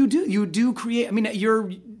 Well, you do create. I mean,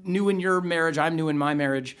 you're new in your marriage. I'm new in my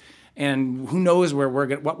marriage, and who knows what we're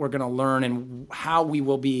going to learn and how we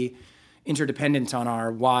will be interdependent on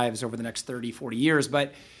our wives over the next 30, 40 years.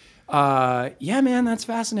 But yeah, man, that's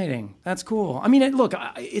fascinating. That's cool. I mean, look,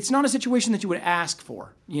 it's not a situation that you would ask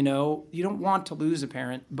for. You don't want to lose a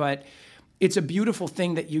parent, but it's a beautiful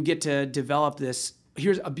thing that you get to develop this.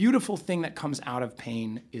 Here's a beautiful thing that comes out of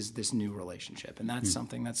pain is this new relationship, and that's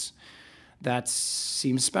something that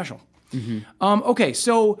seems special. Mm-hmm. Okay,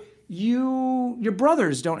 so your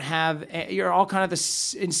brothers don't have. You're all kind of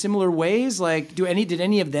in similar ways. Like, did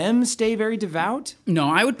any of them stay very devout? No,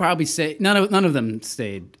 I would probably say none of them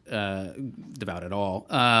stayed devout at all.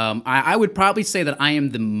 I would probably say that I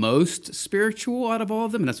am the most spiritual out of all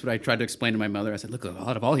of them, and that's what I tried to explain to my mother. I said, "Look,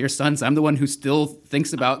 out of all your sons, I'm the one who still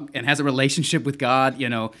thinks about and has a relationship with God."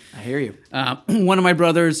 I hear you. One of my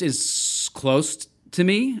brothers is close to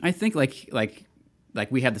me. I think like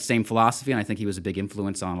we had the same philosophy, and I think he was a big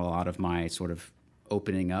influence on a lot of my sort of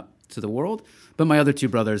opening up to the world. But my other two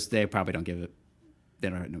brothers, they probably don't give it. They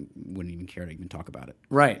wouldn't even care to even talk about it.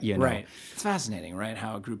 Right. Right. It's fascinating, right?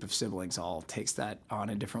 How a group of siblings all takes that on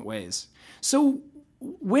in different ways. So,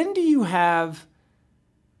 when do you have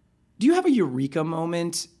a eureka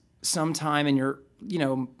moment sometime in your,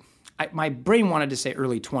 my brain wanted to say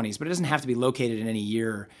early 20s, but it doesn't have to be located in any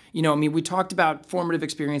year. We talked about formative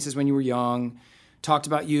experiences when you were young. Talked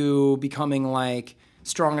about you becoming like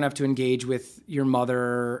strong enough to engage with your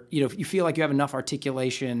mother. If you feel like you have enough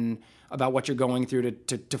articulation about what you're going through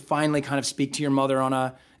to finally kind of speak to your mother on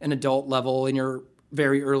an adult level in your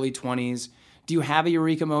very early 20s. Do you have a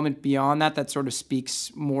eureka moment beyond that sort of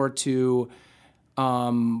speaks more to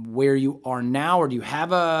where you are now, or do you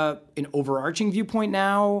have an overarching viewpoint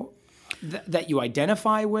now that you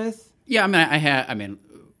identify with? Yeah,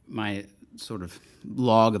 my sort of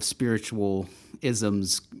log of spiritual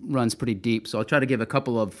isms runs pretty deep, so I'll try to give a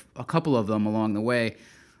couple of them along the way.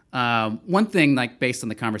 One thing, like based on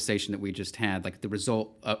the conversation that we just had, like the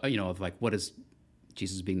result, of like what does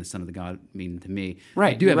Jesus being the Son of the God mean to me?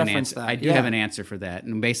 Right, I do have an referenced answer. that. I do have an answer for that,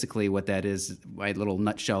 and basically what that is, my little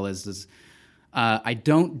nutshell is I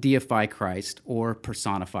don't deify Christ or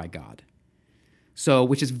personify God. So,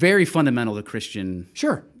 which is very fundamental to Christian.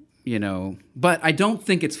 Sure. But I don't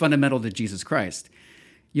think it's fundamental to Jesus Christ.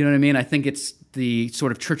 You know what I mean? I think it's the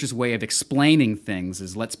sort of church's way of explaining things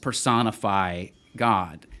is let's personify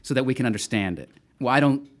God so that we can understand it.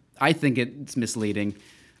 Well, I think it's misleading.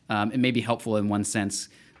 It may be helpful in one sense,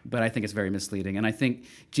 but I think it's very misleading. And I think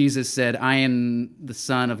Jesus said, I am the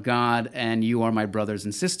Son of God and you are my brothers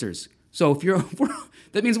and sisters. So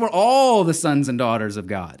that means we're all the sons and daughters of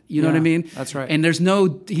God. You know what I mean? That's right. And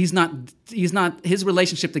he's not, his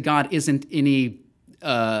relationship to God isn't any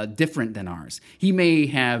different than ours. He may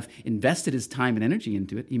have invested his time and energy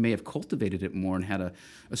into it. He may have cultivated it more and had a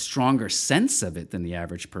stronger sense of it than the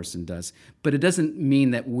average person does. But it doesn't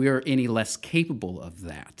mean that we're any less capable of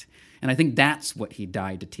that. And I think that's what he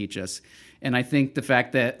died to teach us. And I think the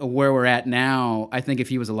fact that where we're at now, I think if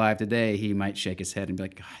he was alive today, he might shake his head and be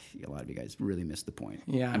like, God, a lot of you guys really missed the point.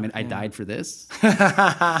 Yeah, I died for this. So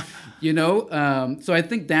I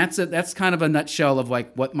think that's kind of a nutshell of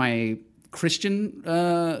like what my Christian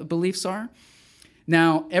beliefs are.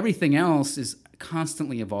 Now, everything else is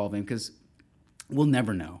constantly evolving because we'll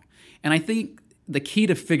never know. And I think the key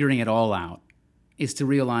to figuring it all out is to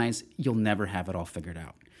realize you'll never have it all figured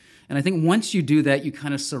out. And I think once you do that, you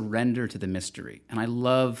kind of surrender to the mystery. And I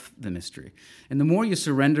love the mystery. And the more you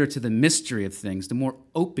surrender to the mystery of things, the more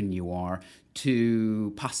open you are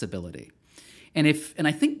to possibility. And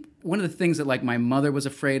I think one of the things that like my mother was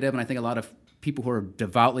afraid of, and I think a lot of people who are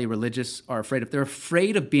devoutly religious are afraid of, they're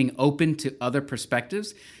afraid of being open to other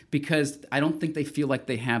perspectives because I don't think they feel like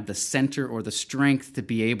they have the center or the strength to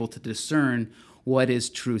be able to discern what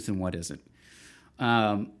is truth and what isn't.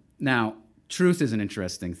 Now, truth is an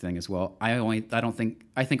interesting thing as well. I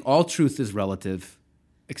think all truth is relative,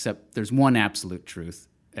 except there's one absolute truth,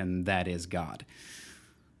 and that is God.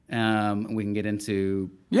 We can get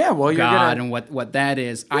into God and what that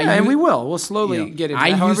is. And we will. We'll slowly get into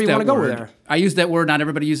that, however you want to go there. I use that word. Not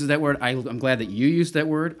everybody uses that word. I'm glad that you use that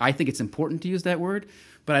word. I think it's important to use that word,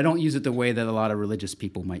 but I don't use it the way that a lot of religious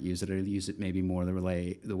people might use it. I use it maybe more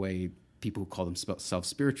the way people who call themselves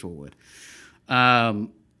spiritual would.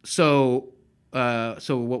 So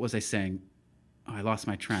what was I saying? Oh, I lost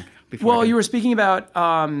my track. You were speaking about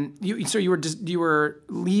you were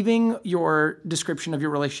leaving your description of your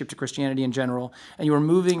relationship to Christianity in general, and you were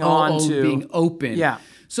moving on to being open. Yeah.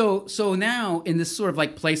 So now in this sort of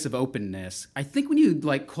like place of openness, I think when you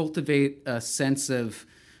like cultivate a sense of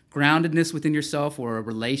groundedness within yourself, or a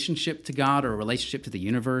relationship to God, or a relationship to the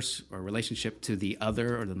universe, or a relationship to the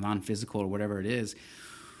other, or the non-physical, or whatever it is,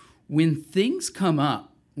 when things come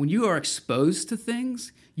up, when you are exposed to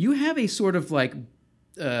things, you have a sort of like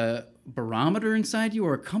barometer inside you,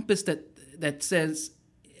 or a compass that says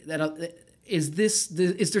that is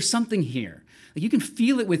there something here? Like you can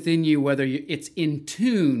feel it within you, whether it's in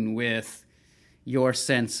tune with your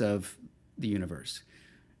sense of the universe.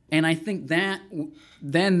 And I think that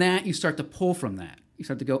you start to pull from that. You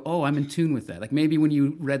start to go, oh, I'm in tune with that. Like maybe when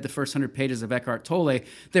you read the first 100 pages of Eckhart Tolle,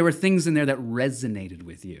 there were things in there that resonated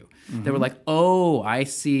with you. Mm-hmm. They were like, oh, I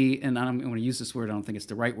see, and I'm going to use this word, I don't think it's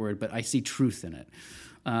the right word, but I see truth in it.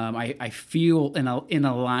 I feel in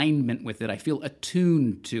alignment with it. I feel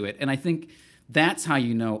attuned to it. And I think that's how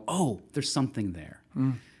you know, oh, there's something there.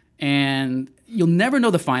 Mm. And you'll never know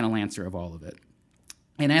the final answer of all of it.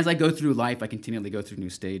 And as I go through life, I continually go through new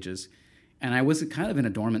stages. And I was kind of in a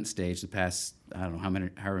dormant stage the past, I don't know,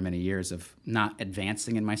 however many years of not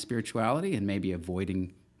advancing in my spirituality and maybe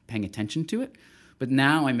avoiding paying attention to it. But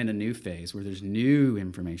now I'm in a new phase where there's new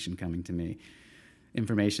information coming to me,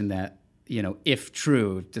 information that, if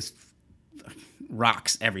true, just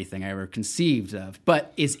rocks everything I ever conceived of,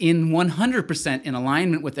 but is in 100% in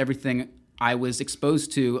alignment with everything I was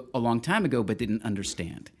exposed to a long time ago but didn't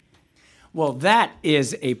understand. Well, that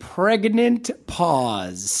is a pregnant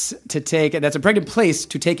pause to take. That's a pregnant place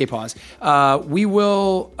to take a pause. We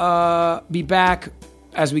will be back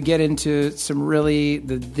as we get into some really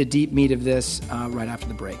the deep meat of this right after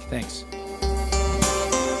the break. Thanks.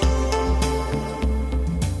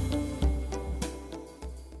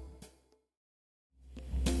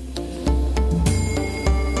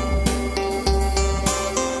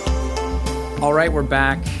 All right, we're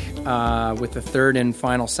back with the third and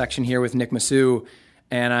final section here with Nick Massou,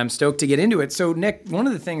 and I'm stoked to get into it. So, Nick, one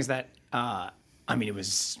of the things that, I'm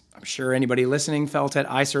sure anybody listening felt it,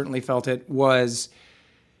 I certainly felt it, was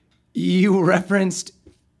you referenced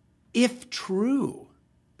if true.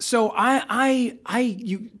 So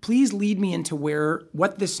you please lead me into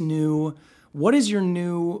what is your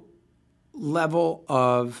new level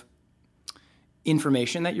of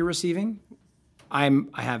information that you're receiving? I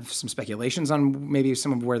have some speculations on maybe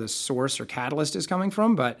some of where the source or catalyst is coming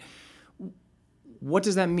from, but what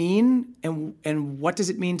does that mean? And what does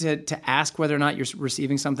it mean to ask whether or not you're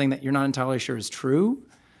receiving something that you're not entirely sure is true?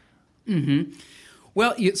 Mm-hmm.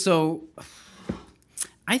 Well, so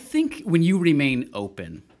I think when you remain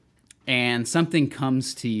open and something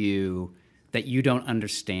comes to you that you don't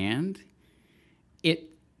understand,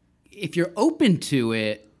 if you're open to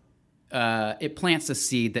it, it plants a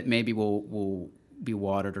seed that maybe will be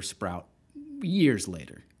watered or sprout years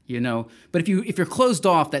later, But if you're closed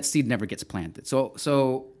off, that seed never gets planted.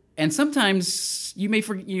 So and sometimes you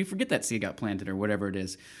forget that seed got planted or whatever it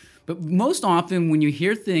is. But most often, when you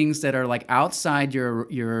hear things that are like outside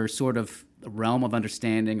your sort of realm of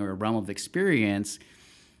understanding or realm of experience,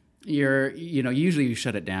 usually you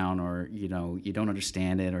shut it down or you don't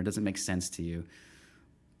understand it or it doesn't make sense to you.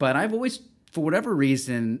 But I've always, for whatever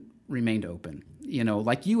reason, remained open.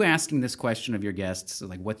 Like you asking this question of your guests,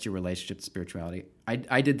 like, what's your relationship to spirituality?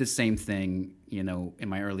 I did the same thing, in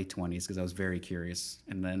my early 20s because I was very curious.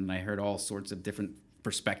 And then I heard all sorts of different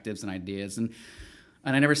perspectives and ideas. And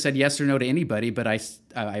And I never said yes or no to anybody, but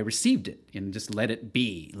I received it and just let it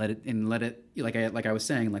be, let it like I was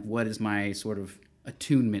saying, like, what is my sort of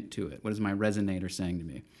attunement to it? What is my resonator saying to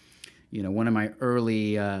me? You know, one of my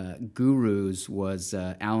early gurus was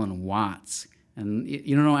Alan Watts, and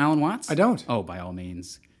you don't know Alan Watts? I don't. Oh, by all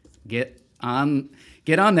means, get on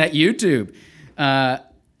that YouTube.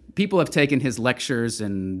 People have taken his lectures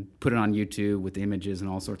and put it on YouTube with images and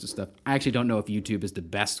all sorts of stuff. I actually don't know if YouTube is the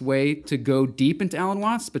best way to go deep into Alan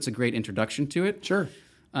Watts, but it's a great introduction to it. Sure.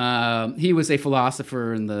 He was a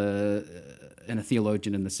philosopher and a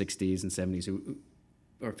theologian in the 60s and 70s,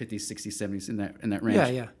 or 50s, 60s, 70s, in that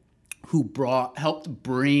range. Yeah. Who helped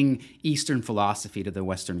bring Eastern philosophy to the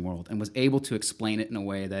Western world and was able to explain it in a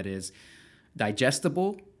way that is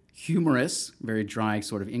digestible, humorous, very dry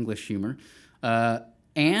sort of English humor,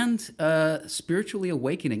 and spiritually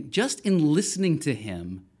awakening. Just in listening to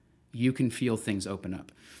him, you can feel things open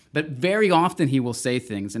up. But very often he will say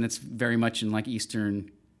things, and it's very much in like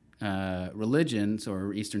Eastern religions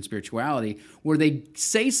or Eastern spirituality, where they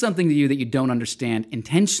say something to you that you don't understand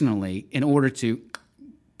intentionally in order to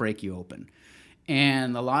break you open.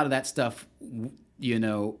 And a lot of that stuff, you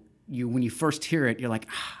know, when you first hear it, you're like,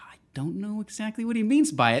 I don't know exactly what he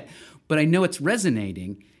means by it, but I know it's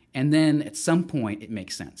resonating. And then at some point, it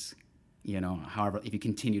makes sense, you know, however, if you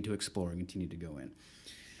continue to explore and continue to go in.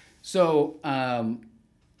 So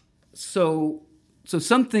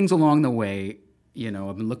some things along the way, you know,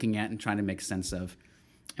 I've been looking at and trying to make sense of.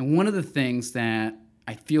 And one of the things that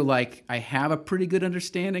I feel like I have a pretty good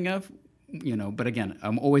understanding of, you know, but again,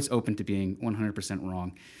 I'm always open to being 100%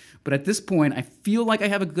 wrong. But at this point, I feel like I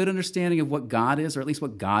have a good understanding of what God is, or at least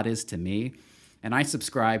what God is to me. And I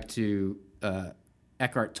subscribe to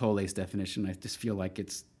Eckhart Tolle's definition. I just feel like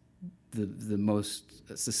it's the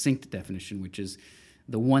most succinct definition, which is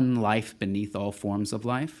the one life beneath all forms of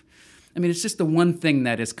life. I mean, it's just the one thing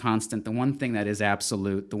that is constant, the one thing that is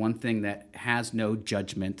absolute, the one thing that has no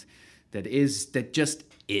judgment, that just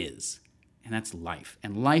is. And that's life.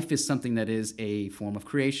 And life is something that is a form of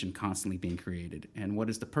creation, constantly being created. And what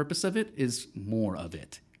is the purpose of it? Is more of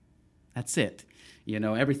it. That's it. You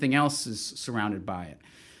know, everything else is surrounded by it.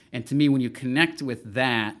 And to me, when you connect with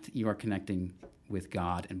that, you are connecting with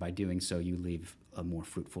God. And by doing so, you live a more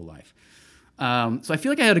fruitful life. So I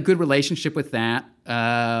feel like I had a good relationship with that.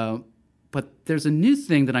 But there's a new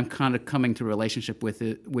thing that I'm kind of coming to a relationship with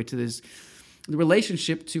it, which is the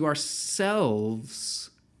relationship to ourselves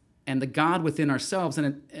and the God within ourselves.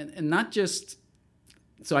 And not just,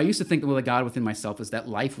 so I used to think, well, the God within myself is that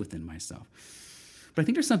life within myself. But I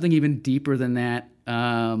think there's something even deeper than that.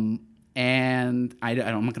 And I'm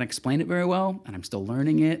not going to explain it very well, and I'm still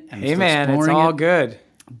learning it. Hey, man, it's all good.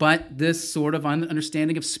 But this sort of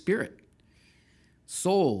understanding of spirit,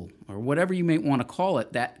 soul, or whatever you may want to call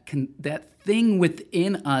it, that thing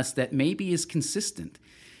within us that maybe is consistent,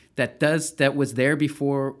 that was there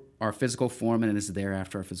before our physical form and is there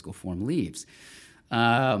after our physical form leaves.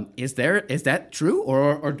 Is that true,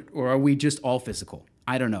 or are we just all physical?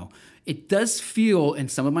 I don't know. It does feel in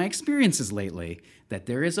some of my experiences lately that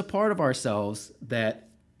there is a part of ourselves that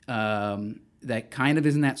kind of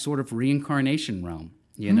is in that sort of reincarnation realm,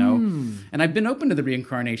 you know? And I've been open to the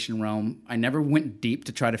reincarnation realm. I never went deep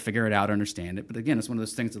to try to figure it out or understand it. But again, it's one of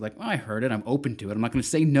those things that, like, I heard it, I'm open to it. I'm not going to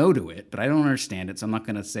say no to it, but I don't understand it, so I'm not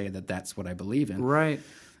going to say that that's what I believe in. Right.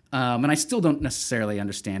 And I still don't necessarily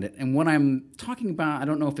understand it. And what I'm talking about, I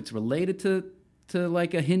don't know if it's related to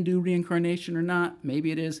like a Hindu reincarnation or not.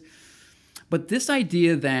 Maybe it is. But this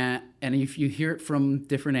idea that, and if you hear it from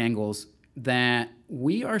different angles, that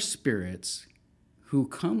we are spirits who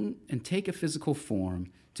come and take a physical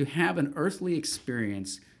form to have an earthly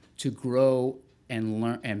experience, to grow and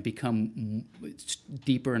learn and become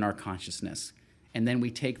deeper in our consciousness. And then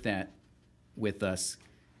we take that with us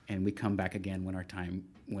and we come back again when our time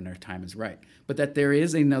is right. But that there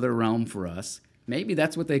is another realm for us. Maybe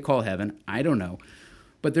that's what they call heaven. I don't know.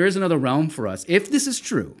 But there is another realm for us. If this is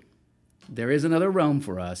true, there is another realm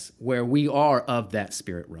for us where we are of that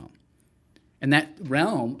spirit realm. And that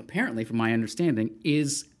realm, apparently, from my understanding,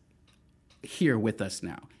 is here with us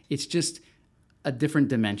now. It's just a different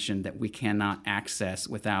dimension that we cannot access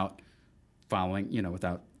without following,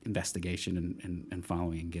 without investigation and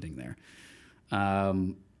following and getting there.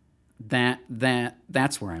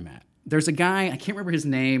 That's where I'm at. There's a guy, I can't remember his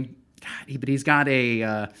name, but he's got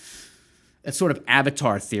a sort of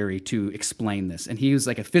avatar theory to explain this. And he was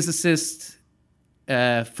like a physicist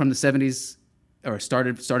from the 70s, or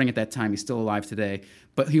starting at that time. He's still alive today.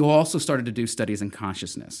 But he also started to do studies in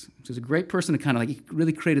consciousness. So he's a great person to kind of like, he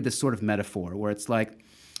really created this sort of metaphor where it's like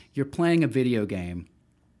you're playing a video game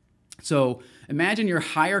So imagine your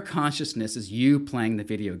higher consciousness is you playing the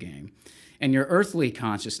video game, and your earthly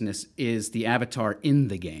consciousness is the avatar in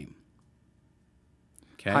the game.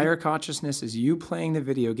 Okay? Higher consciousness is you playing the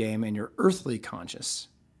video game, and your earthly conscious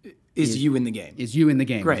is you in the game. Is you in the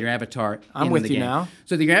game. Great. Your avatar I'm in with the you game. now.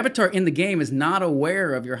 So your avatar in the game is not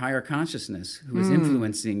aware of your higher consciousness, who is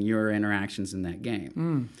influencing your interactions in that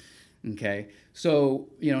game. Okay, so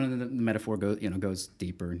the metaphor goes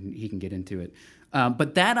deeper, and he can get into it.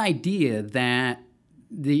 But that idea that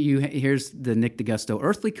here's the Nick DeGusto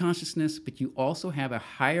earthly consciousness, but you also have a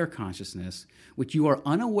higher consciousness which you are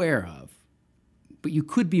unaware of, but you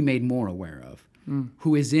could be made more aware of,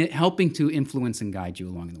 who is helping to influence and guide you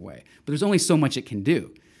along the way. But there's only so much it can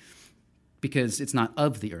do because it's not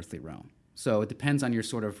of the earthly realm. So it depends on your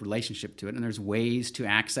sort of relationship to it, and there's ways to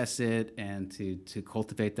access it and to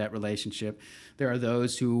cultivate that relationship. There are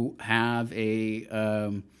those who have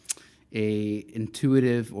a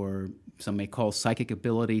intuitive, or some may call psychic,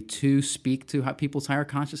 ability to speak to people's higher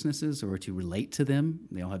consciousnesses or to relate to them.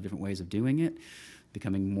 They all have different ways of doing it,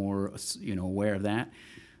 becoming more aware of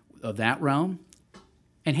that realm.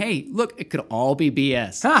 And hey, look, it could all be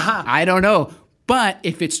BS. I don't know, but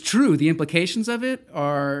if it's true, the implications of it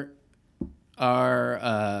are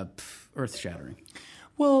earth-shattering.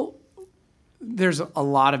 Well, there's a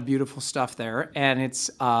lot of beautiful stuff there, and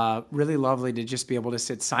it's really lovely to just be able to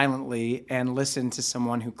sit silently and listen to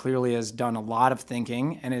someone who clearly has done a lot of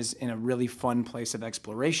thinking and is in a really fun place of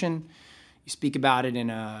exploration. You speak about it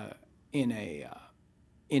in a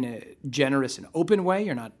generous and open way.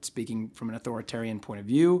 You're not speaking from an authoritarian point of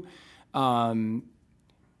view.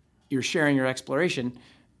 You're sharing your exploration.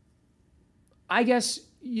 I guess,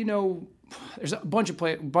 there's a bunch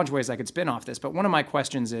of ways I could spin off this, but one of my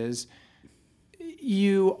questions is,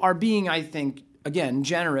 you are being, I think, again,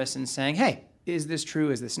 generous in saying, hey, is this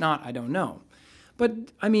true? Is this not? I don't know. But,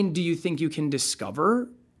 I mean, do you think you can discover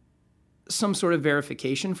some sort of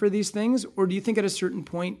verification for these things? Or do you think at a certain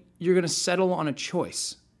point you're going to settle on a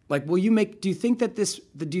choice? Like, do you think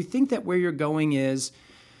that where you're going is,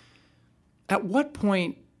 at what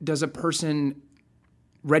point does a person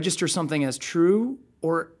register something as true?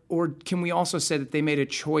 Or can we also say that they made a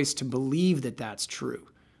choice to believe that that's true?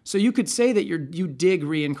 So you could say that you dig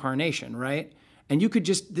reincarnation, right? And you could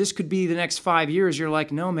this could be the next 5 years. You're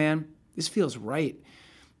like, no, man, this feels right.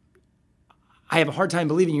 I have a hard time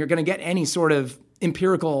believing you're going to get any sort of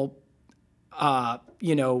empirical,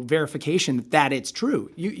 verification that it's true.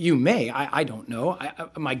 You may, I don't know.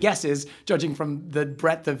 My guess is, judging from the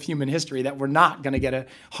breadth of human history, that we're not going to get a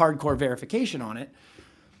hardcore verification on it.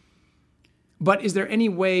 But is there any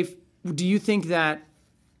way, do you think that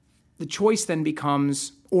the choice then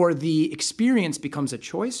becomes, or the experience becomes a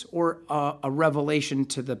choice or a revelation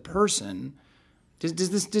to the person? Do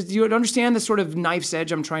you understand the sort of knife's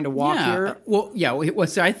edge I'm trying to walk here? Well, yeah. Well,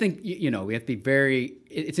 so I think, we have to be very,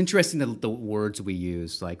 it's interesting the words we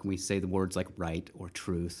use, like when we say the words like right or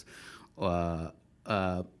truth,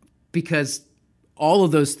 because all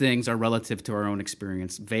of those things are relative to our own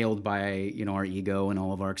experience, veiled by, our ego and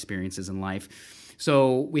all of our experiences in life.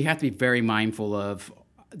 So we have to be very mindful of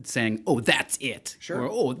saying, oh, that's it. Sure.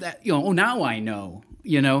 Or, now I know,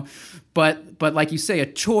 But like you say, a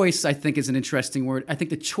choice, I think, is an interesting word. I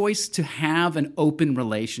think the choice to have an open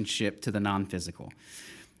relationship to the non-physical.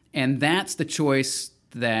 And that's the choice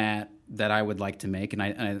that I would like to make. And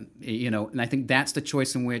I think that's the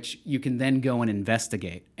choice in which you can then go and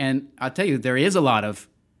investigate. And I'll tell you, there is a lot of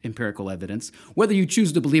empirical evidence. Whether you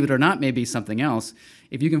choose to believe it or not may be something else.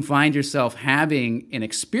 If you can find yourself having an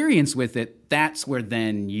experience with it, that's where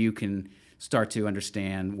then you can start to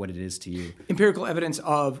understand what it is to you. Empirical evidence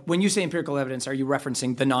of, when you say empirical evidence, are you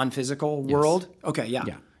referencing the non-physical world? Okay,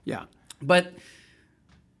 yeah. But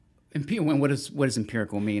what does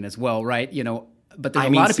empirical mean as well, right? But there's a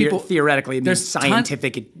lot of people theoretically. It means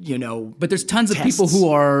scientific, But there's tons tests. of people who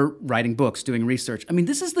are writing books, doing research. I mean,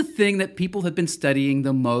 this is the thing that people have been studying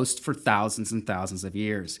the most for thousands and thousands of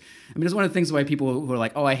years. I mean, it's one of the things why people who are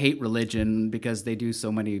like, oh, I hate religion because they do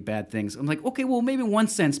so many bad things. I'm like, okay, well, maybe in one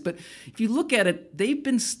sense, but if you look at it, they've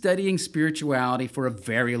been studying spirituality for a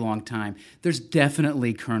very long time. There's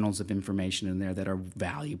definitely kernels of information in there that are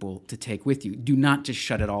valuable to take with you. Do not just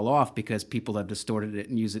shut it all off because people have distorted it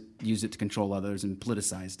and use it to control others and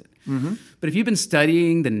politicized it. Mm-hmm. But if you've been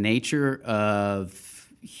studying the nature of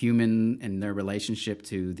human and their relationship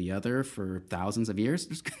to the other for thousands of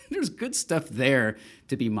years, there's good stuff there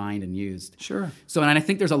to be mined and used. Sure. So, and I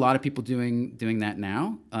think there's a lot of people doing that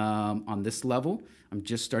now on this level. I'm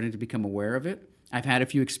just starting to become aware of it. I've had a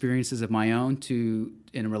few experiences of my own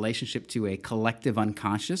in a relationship to a collective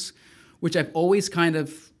unconscious, which I've always kind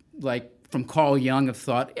of like from Carl Jung have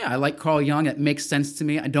thought, yeah, I like Carl Jung. It makes sense to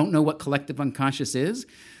me. I don't know what collective unconscious is,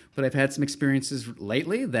 but I've had some experiences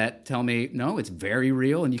lately that tell me, no, it's very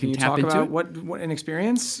real, and you can tap into it. Can you talk about what an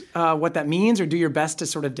experience, what that means, or do your best to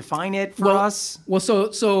sort of define it for us? Well,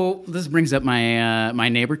 so this brings up my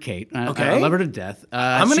neighbor Kate. Okay. I love her to death.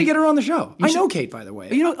 I'm going to get her on the show. I know Kate, by the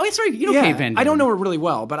way. You know, oh, sorry, you know Kate Van Dam. I don't know her really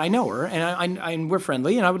well, but I know her, and we're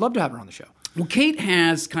friendly, and I would love to have her on the show. Well, Kate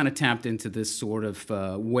has kind of tapped into this sort of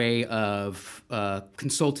way of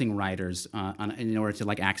consulting writers in order to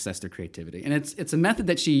like access their creativity, and it's a method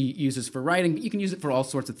that she uses for writing, but you can use it for all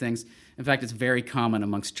sorts of things. In fact, it's very common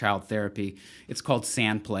amongst child therapy. It's called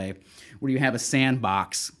sand play, where you have a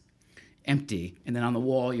sandbox empty, and then on the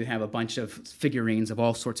wall you have a bunch of figurines of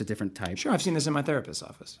all sorts of different types. Sure, I've seen this in my therapist's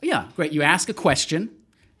office. Yeah, great. You ask a question,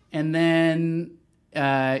 and then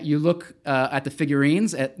you look at the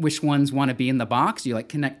figurines, at which ones want to be in the box. You like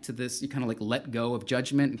connect to this. You kind of like let go of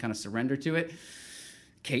judgment and kind of surrender to it.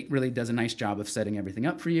 Kate really does a nice job of setting everything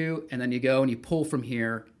up for you, and then you go and you pull from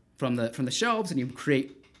here from the shelves, and you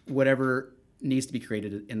create whatever needs to be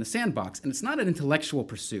created in the sandbox. And it's not an intellectual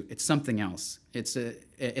pursuit; it's something else. It's an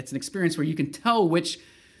experience where you can tell which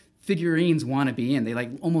figurines want to be in. They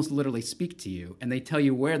like almost literally speak to you, and they tell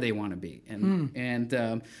you where they want to be. And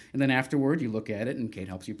then afterward, you look at it, and Kate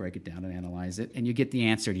helps you break it down and analyze it, and you get the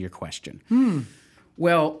answer to your question.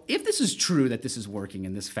 Well, if this is true that this is working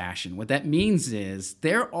in this fashion, what that means is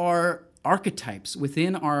there are archetypes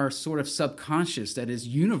within our sort of subconscious that is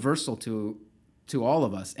universal to all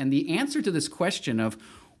of us. And the answer to this question of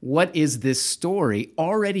what is this story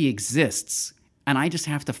already exists, and I just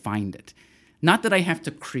have to find it. Not that I have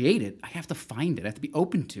to create it, I have to find it. I have to be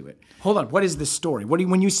open to it. Hold on, what is this story?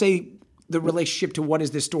 When you say the relationship to what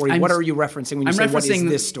is this story, what are you referencing when you say what is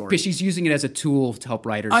this story? Because she's using it as a tool to help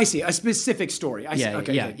writers. I see, a specific story. I see.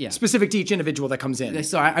 Okay. Specific to each individual that comes in.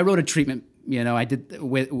 So I wrote a treatment, I did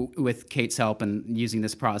with Kate's help and using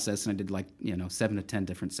this process, and I did 7 to 10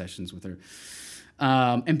 different sessions with her.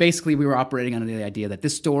 And basically we were operating under the idea that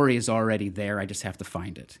this story is already there, I just have to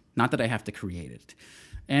find it. Not that I have to create it.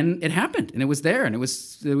 And it happened, and it was there, and it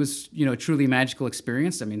was a truly magical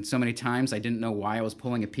experience. I mean, so many times I didn't know why I was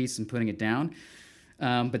pulling a piece and putting it down,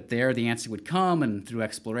 but there the answer would come, and through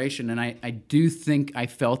exploration, and I do think I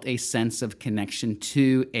felt a sense of connection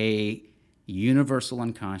to a universal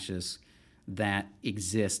unconscious that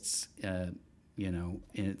exists,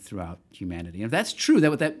 throughout humanity. And if that's true, that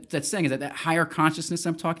what that's saying is that higher consciousness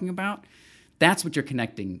I'm talking about, that's what you're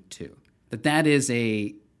connecting to. That is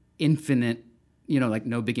a infinite, like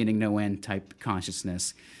no beginning, no end type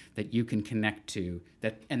consciousness that you can connect to.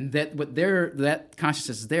 That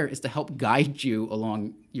consciousness is there is to help guide you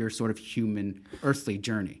along your sort of human, earthly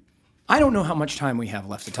journey. I don't know how much time we have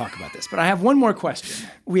left to talk about this, but I have one more question.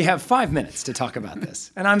 We have 5 minutes to talk about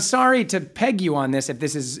this. And I'm sorry to peg you on this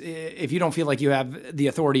if you don't feel like you have the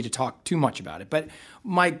authority to talk too much about it. But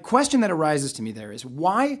my question that arises to me there is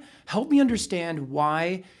help me understand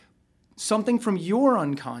why something from your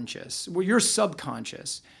unconscious, your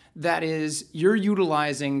subconscious, that is you're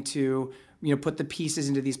utilizing to put the pieces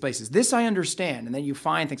into these places. This I understand, and then you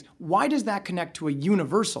find things. Why does that connect to a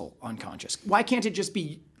universal unconscious? Why can't it just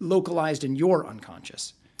be localized in your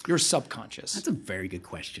unconscious, your subconscious? That's a very good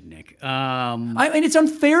question, Nick. And it's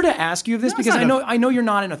unfair to ask you this because I know you're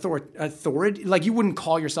not an authority. Like you wouldn't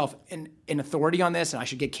call yourself an authority on this, and I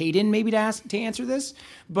should get Kate in maybe to answer this.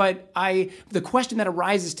 But the question that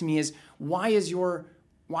arises to me is why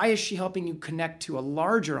is she helping you connect to a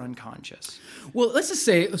larger unconscious? Well, let's just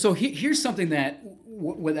say, so here's something that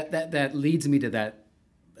leads me to that,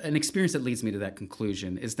 an experience that leads me to that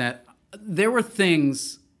conclusion, is that there were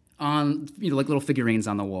things on, like little figurines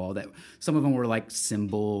on the wall that some of them were like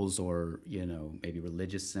symbols or, maybe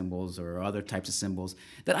religious symbols or other types of symbols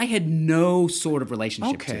that I had no sort of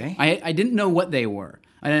relationship to. I didn't know what they were.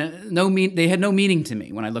 They had no meaning to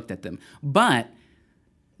me when I looked at them. But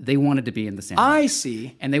they wanted to be in the sandbox. I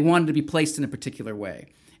see. And they wanted to be placed in a particular way.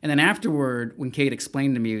 And then afterward, when Kate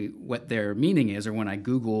explained to me what their meaning is, or when I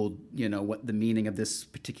Googled, what the meaning of this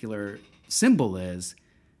particular symbol is,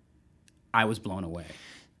 I was blown away.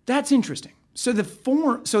 That's interesting. So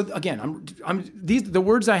again, the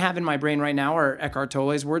words I have in my brain right now are Eckhart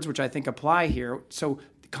Tolle's words, which I think apply here. So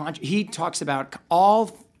he talks about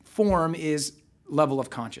all form is level of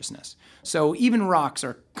consciousness. So even rocks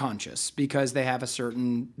are conscious because they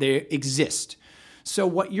exist. So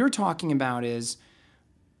what you're talking about is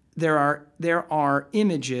there are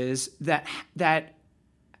images that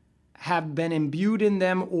have been imbued in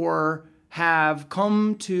them or have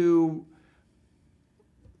come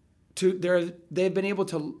they've been able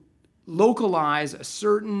to localize a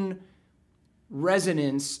certain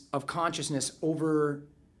resonance of consciousness over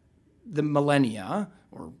the millennia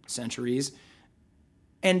or centuries,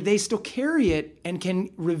 and they still carry it and can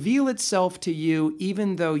reveal itself to you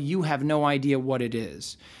even though you have no idea what it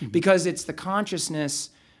is. Because it's the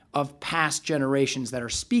consciousness of past generations that are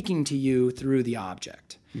speaking to you through the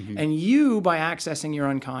object. And you, by accessing your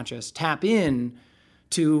unconscious, tap in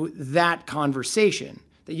to that conversation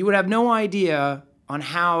that you would have no idea on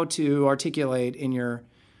how to articulate in your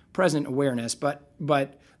present awareness, but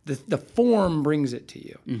the form brings it to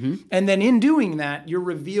you. And then in doing that, you're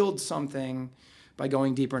revealed something by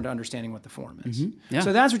going deeper into understanding what the form is. Yeah.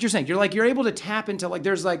 So that's what you're saying. You're able to tap into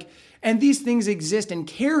and these things exist and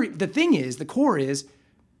carry. The thing is, the core is,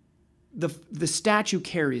 the statue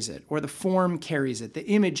carries it, or the form carries it. The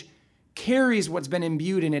image carries what's been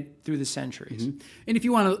imbued in it through the centuries. And if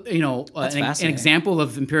you want to, an example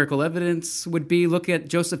of empirical evidence would be look at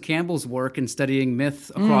Joseph Campbell's work in studying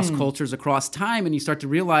myth across cultures, across time, and you start to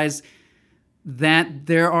realize that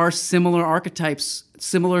there are similar archetypes,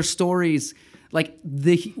 similar stories. Like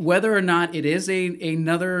whether or not it is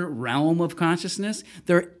another realm of consciousness,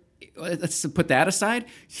 let's put that aside.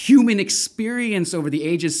 Human experience over the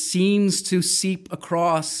ages seems to seep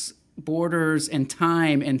across borders and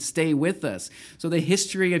time and stay with us. So the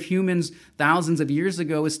history of humans thousands of years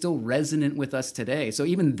ago is still resonant with us today. So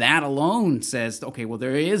even that alone says, okay, well,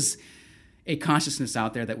 there is a consciousness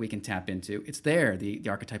out there that we can tap into. It's there, the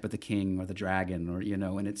archetype of the king or the dragon, or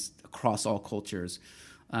and it's across all cultures.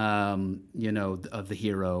 Of the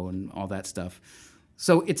hero and all that stuff.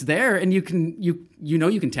 So it's there, and you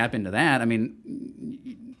can tap into that. I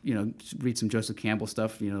mean, read some Joseph Campbell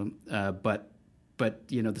stuff, but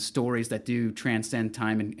the stories that do transcend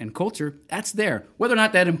time and culture, that's there. Whether or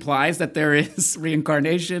not that implies that there is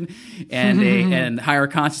reincarnation and higher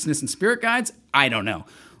consciousness and spirit guides, I don't know.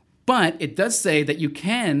 But it does say that you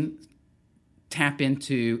can tap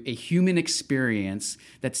into a human experience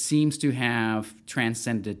that seems to have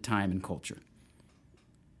transcended time and culture.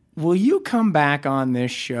 Will you come back on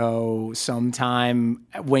this show sometime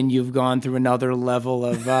when you've gone through another level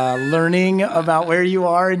of learning about where you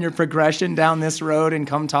are in your progression down this road and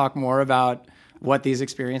come talk more about what these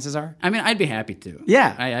experiences are? I mean, I'd be happy to.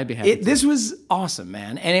 Yeah. I'd be happy to. This was awesome,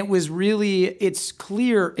 man. And it was really, it's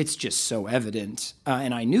clear, it's just so evident,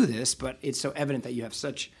 and I knew this, but it's so evident that you have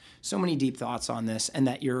so many deep thoughts on this, and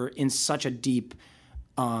that you're in such a deep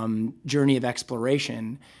journey of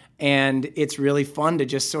exploration. And it's really fun to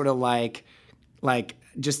just sort of like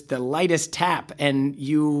just the lightest tap, and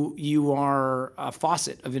you are a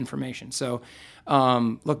faucet of information. So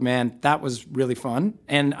look, man, that was really fun.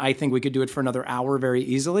 And I think we could do it for another hour very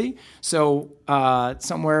easily. So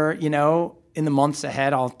somewhere, in the months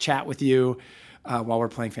ahead, I'll chat with you while we're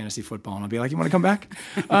playing fantasy football, and I'll be like, you want to come back?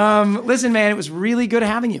 Listen, man, it was really good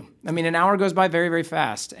having you. I mean, an hour goes by very, very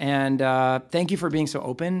fast. And thank you for being so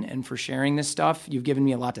open and for sharing this stuff. You've given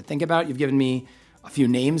me a lot to think about. You've given me a few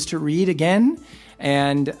names to read again.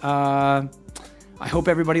 And I hope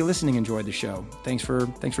everybody listening enjoyed the show. Thanks for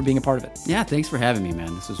being a part of it. Yeah, thanks for having me,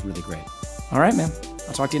 man. This was really great. All right, man.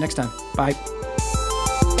 I'll talk to you next time. Bye.